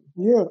film.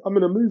 Yeah, I'm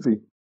in a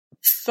movie.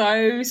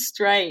 So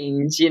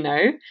strange,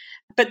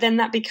 But then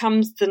that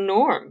becomes the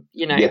norm,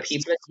 Yes.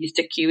 People are used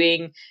to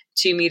queuing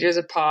 2 meters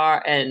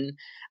apart, and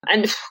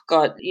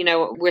God,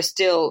 we're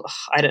still,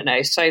 I don't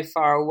know, so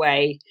far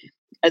away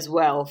as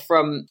well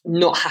from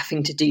not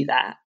having to do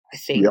that. I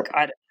think, Yep.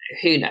 I don't know,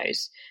 who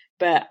knows?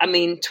 But I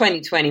mean,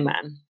 2020,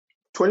 man.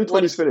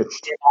 2020 is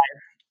finished.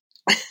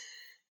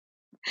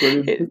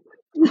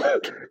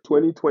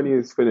 2020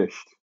 is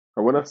finished.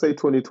 And when I say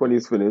 2020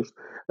 is finished,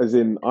 as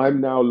in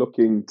I'm now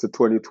looking to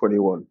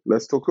 2021.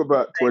 Let's talk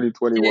about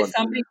 2021.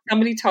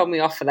 Somebody told me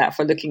off for that,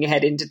 for looking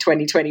ahead into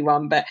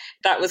 2021, but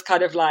that was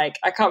kind of like,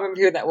 I can't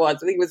remember who that was.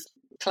 I think it was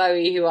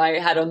Chloe, who I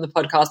had on the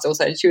podcast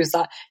also, and she was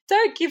like,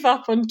 don't give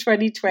up on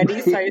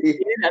 2020 so soon.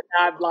 And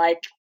I'm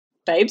like,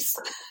 babes.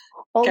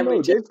 Oh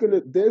no,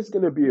 there's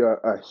gonna be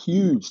a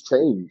huge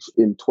change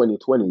in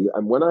 2020.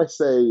 And when I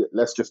say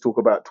let's just talk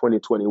about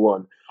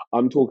 2021,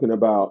 I'm talking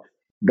about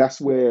that's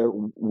where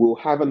we'll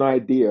have an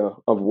idea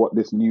of what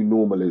this new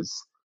normal is.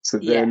 So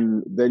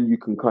then you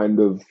can kind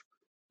of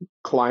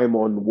climb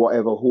on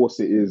whatever horse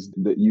it is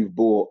that you've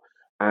bought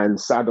and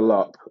saddle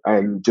up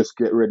and just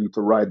get ready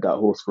to ride that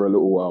horse for a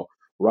little while.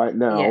 Right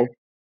now,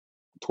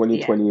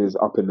 2020 is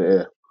up in the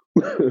air.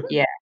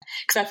 Yeah,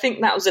 because I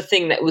think that was the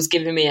thing that was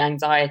giving me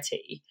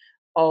anxiety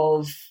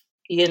of,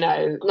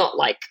 not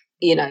like,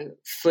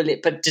 fully,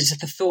 but just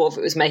the thought of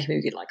it was making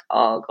me be like,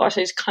 oh gosh,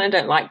 I just kind of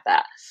don't like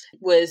that,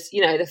 was,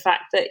 the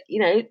fact that,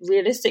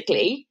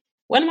 realistically,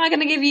 when am I going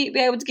to be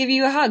able to give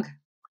you a hug?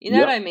 You know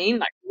what I mean?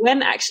 Like,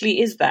 when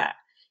actually is that?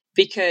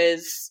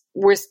 Because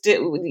we're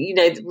still,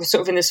 we're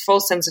sort of in this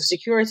false sense of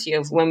security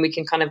of when we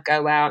can kind of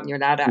go out, and you're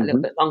allowed out a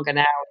little bit longer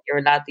now, you're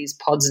allowed these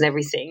pods and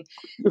everything.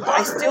 But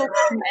I still,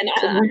 and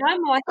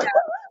I'm like,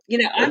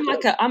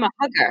 I'm a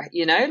hugger,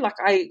 like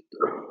I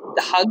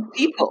hug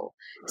people.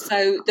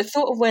 So the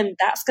thought of when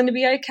that's going to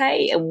be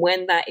okay and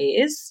when that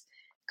is,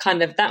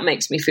 kind of, that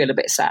makes me feel a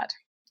bit sad,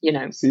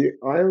 See,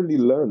 I only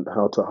learned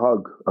how to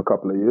hug a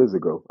couple of years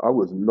ago. I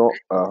was not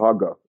a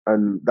hugger,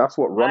 and that's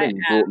what running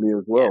brought me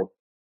as well.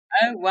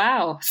 Oh,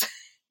 wow.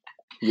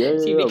 Yeah,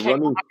 So you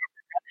became running.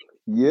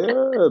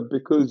 Yeah,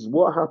 because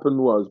what happened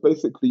was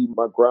basically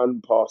my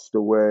gran passed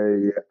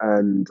away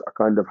and I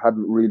kind of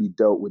hadn't really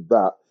dealt with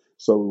that.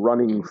 So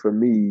running for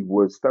me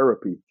was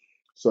therapy.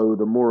 So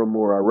the more and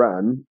more I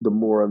ran, the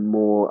more and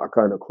more I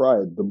kind of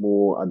cried, the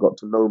more I got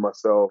to know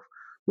myself,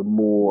 the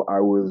more I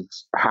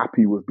was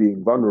happy with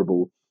being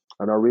vulnerable.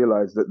 And I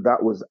realized that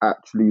that was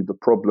actually the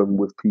problem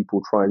with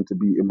people trying to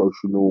be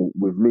emotional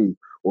with me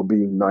or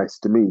being nice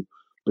to me.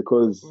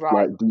 Because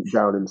like deep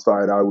down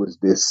inside, I was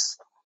this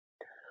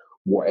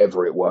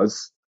whatever it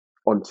was,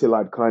 until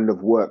I'd kind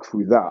of worked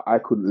through that. I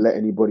couldn't let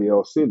anybody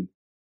else in.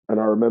 And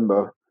I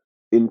remember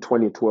in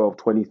 2012,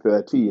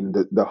 2013,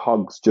 the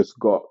hugs just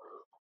got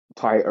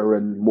tighter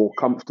and more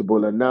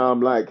comfortable. And now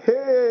I'm like,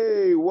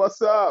 hey,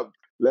 what's up?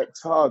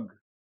 Let's hug.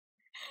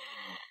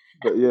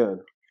 But yeah.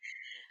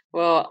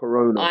 Well,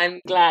 Corona.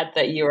 I'm glad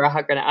that you're a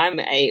hugger. I'm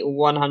a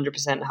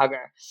 100%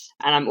 hugger.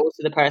 And I'm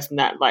also the person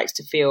that likes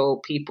to feel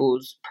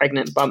people's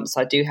pregnant bumps.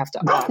 I do have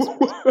to ask.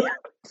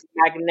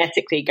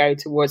 Magnetically go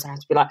towards. I have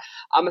to be like,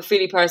 I'm a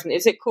feely person.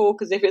 Is it cool?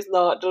 Because if it's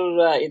not,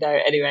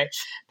 anyway.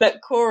 But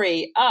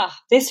Cory,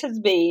 this has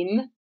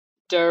been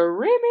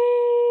dreamy.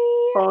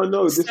 Oh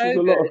no, this is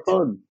a lot of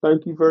fun.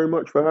 Thank you very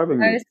much for having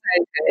me.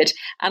 So good.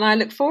 And I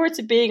look forward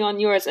to being on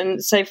yours.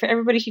 And so for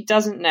everybody who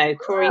doesn't know,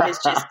 Cory has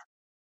just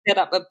set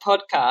up a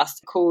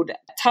podcast called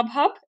Tub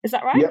Hub. Is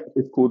that right? Yep,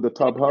 it's called the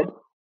Tub Hub.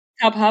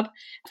 Tub Hub.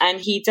 And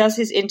he does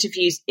his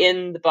interviews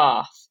in the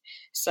bath.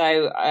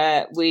 So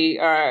we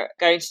are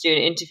going to do an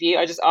interview.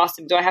 I just asked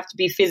him, do I have to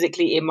be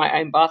physically in my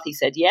own bath? He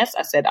said, yes.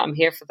 I said, I'm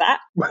here for that.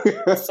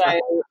 So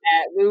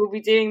we will be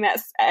doing that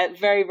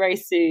very, very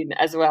soon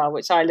as well,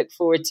 which I look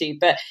forward to.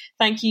 But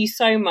thank you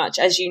so much.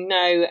 As you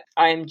know,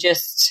 I'm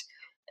just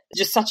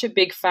such a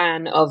big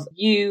fan of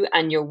you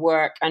and your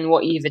work and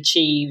what you've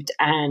achieved.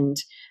 And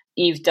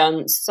you've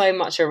done so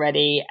much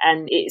already,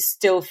 and it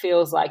still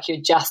feels like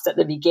you're just at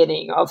the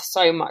beginning of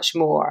so much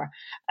more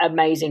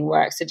amazing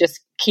work. So just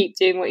keep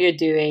doing what you're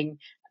doing.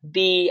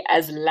 Be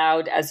as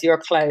loud as your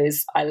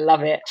clothes. I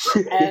love it.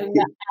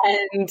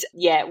 And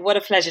yeah, what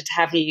a pleasure to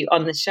have you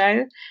on the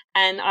show.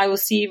 And I will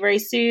see you very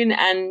soon.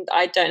 And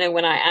I don't know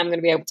when I am going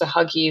to be able to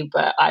hug you,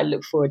 but I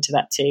look forward to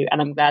that too.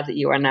 And I'm glad that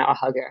you are now a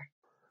hugger.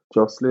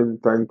 Jocelyn,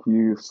 thank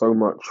you so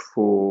much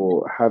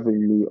for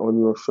having me on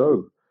your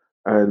show.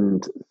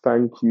 And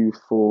thank you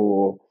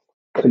for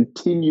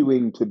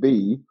continuing to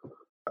be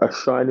a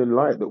shining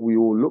light that we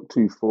all look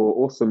to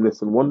for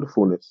awesomeness and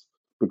wonderfulness.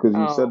 Because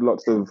you said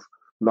lots of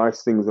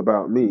nice things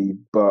about me,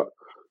 but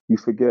you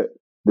forget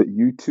that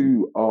you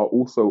two are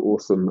also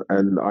awesome,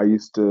 and I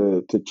used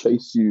to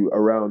chase you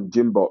around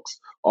gym box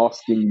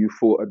asking you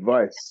for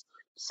advice.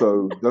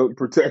 So don't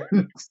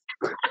pretend.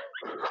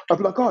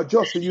 I'm like, oh,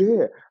 Joss, are you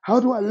here? How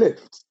do I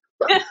lift?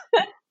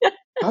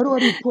 How do I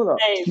do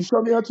pull-ups? Same. Can you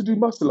show me how to do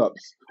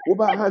muscle-ups? What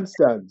about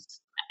handstands?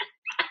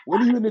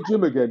 When are you in the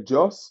gym again,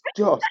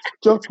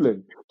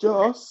 Jocelyn,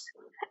 Joss?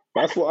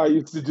 That's what I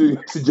used to do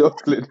to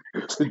Jocelyn.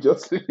 So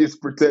Jocelyn is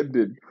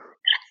pretending.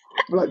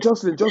 I'm like,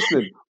 Jocelyn,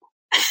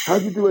 how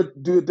do you do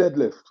a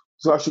deadlift?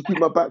 So I should keep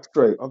my back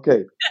straight.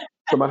 Okay.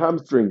 So my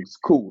hamstrings,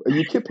 cool. Are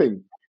you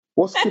kipping?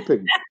 What's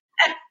kipping?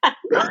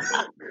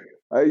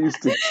 I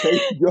used to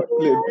chase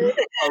Jocelyn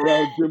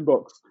around gym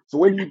box. So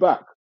when are you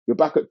back? You're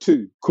back at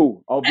 2.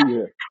 Cool. I'll be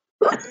here.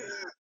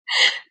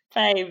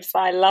 Babes,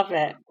 I love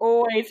it.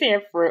 Always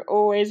here for it.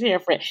 Always here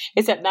for it.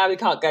 Except now we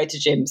can't go to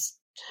gyms.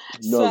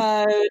 So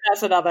No.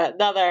 that's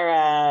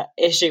another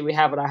issue we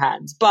have on our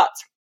hands. But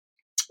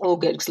all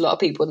good, because a lot of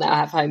people now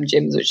have home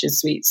gyms, which is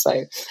sweet.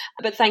 So,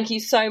 but thank you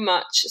so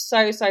much,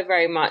 so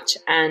very much,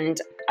 and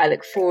I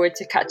look forward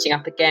to catching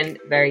up again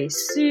very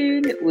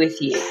soon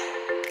with you.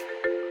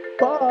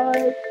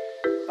 Bye.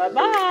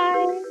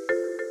 Bye.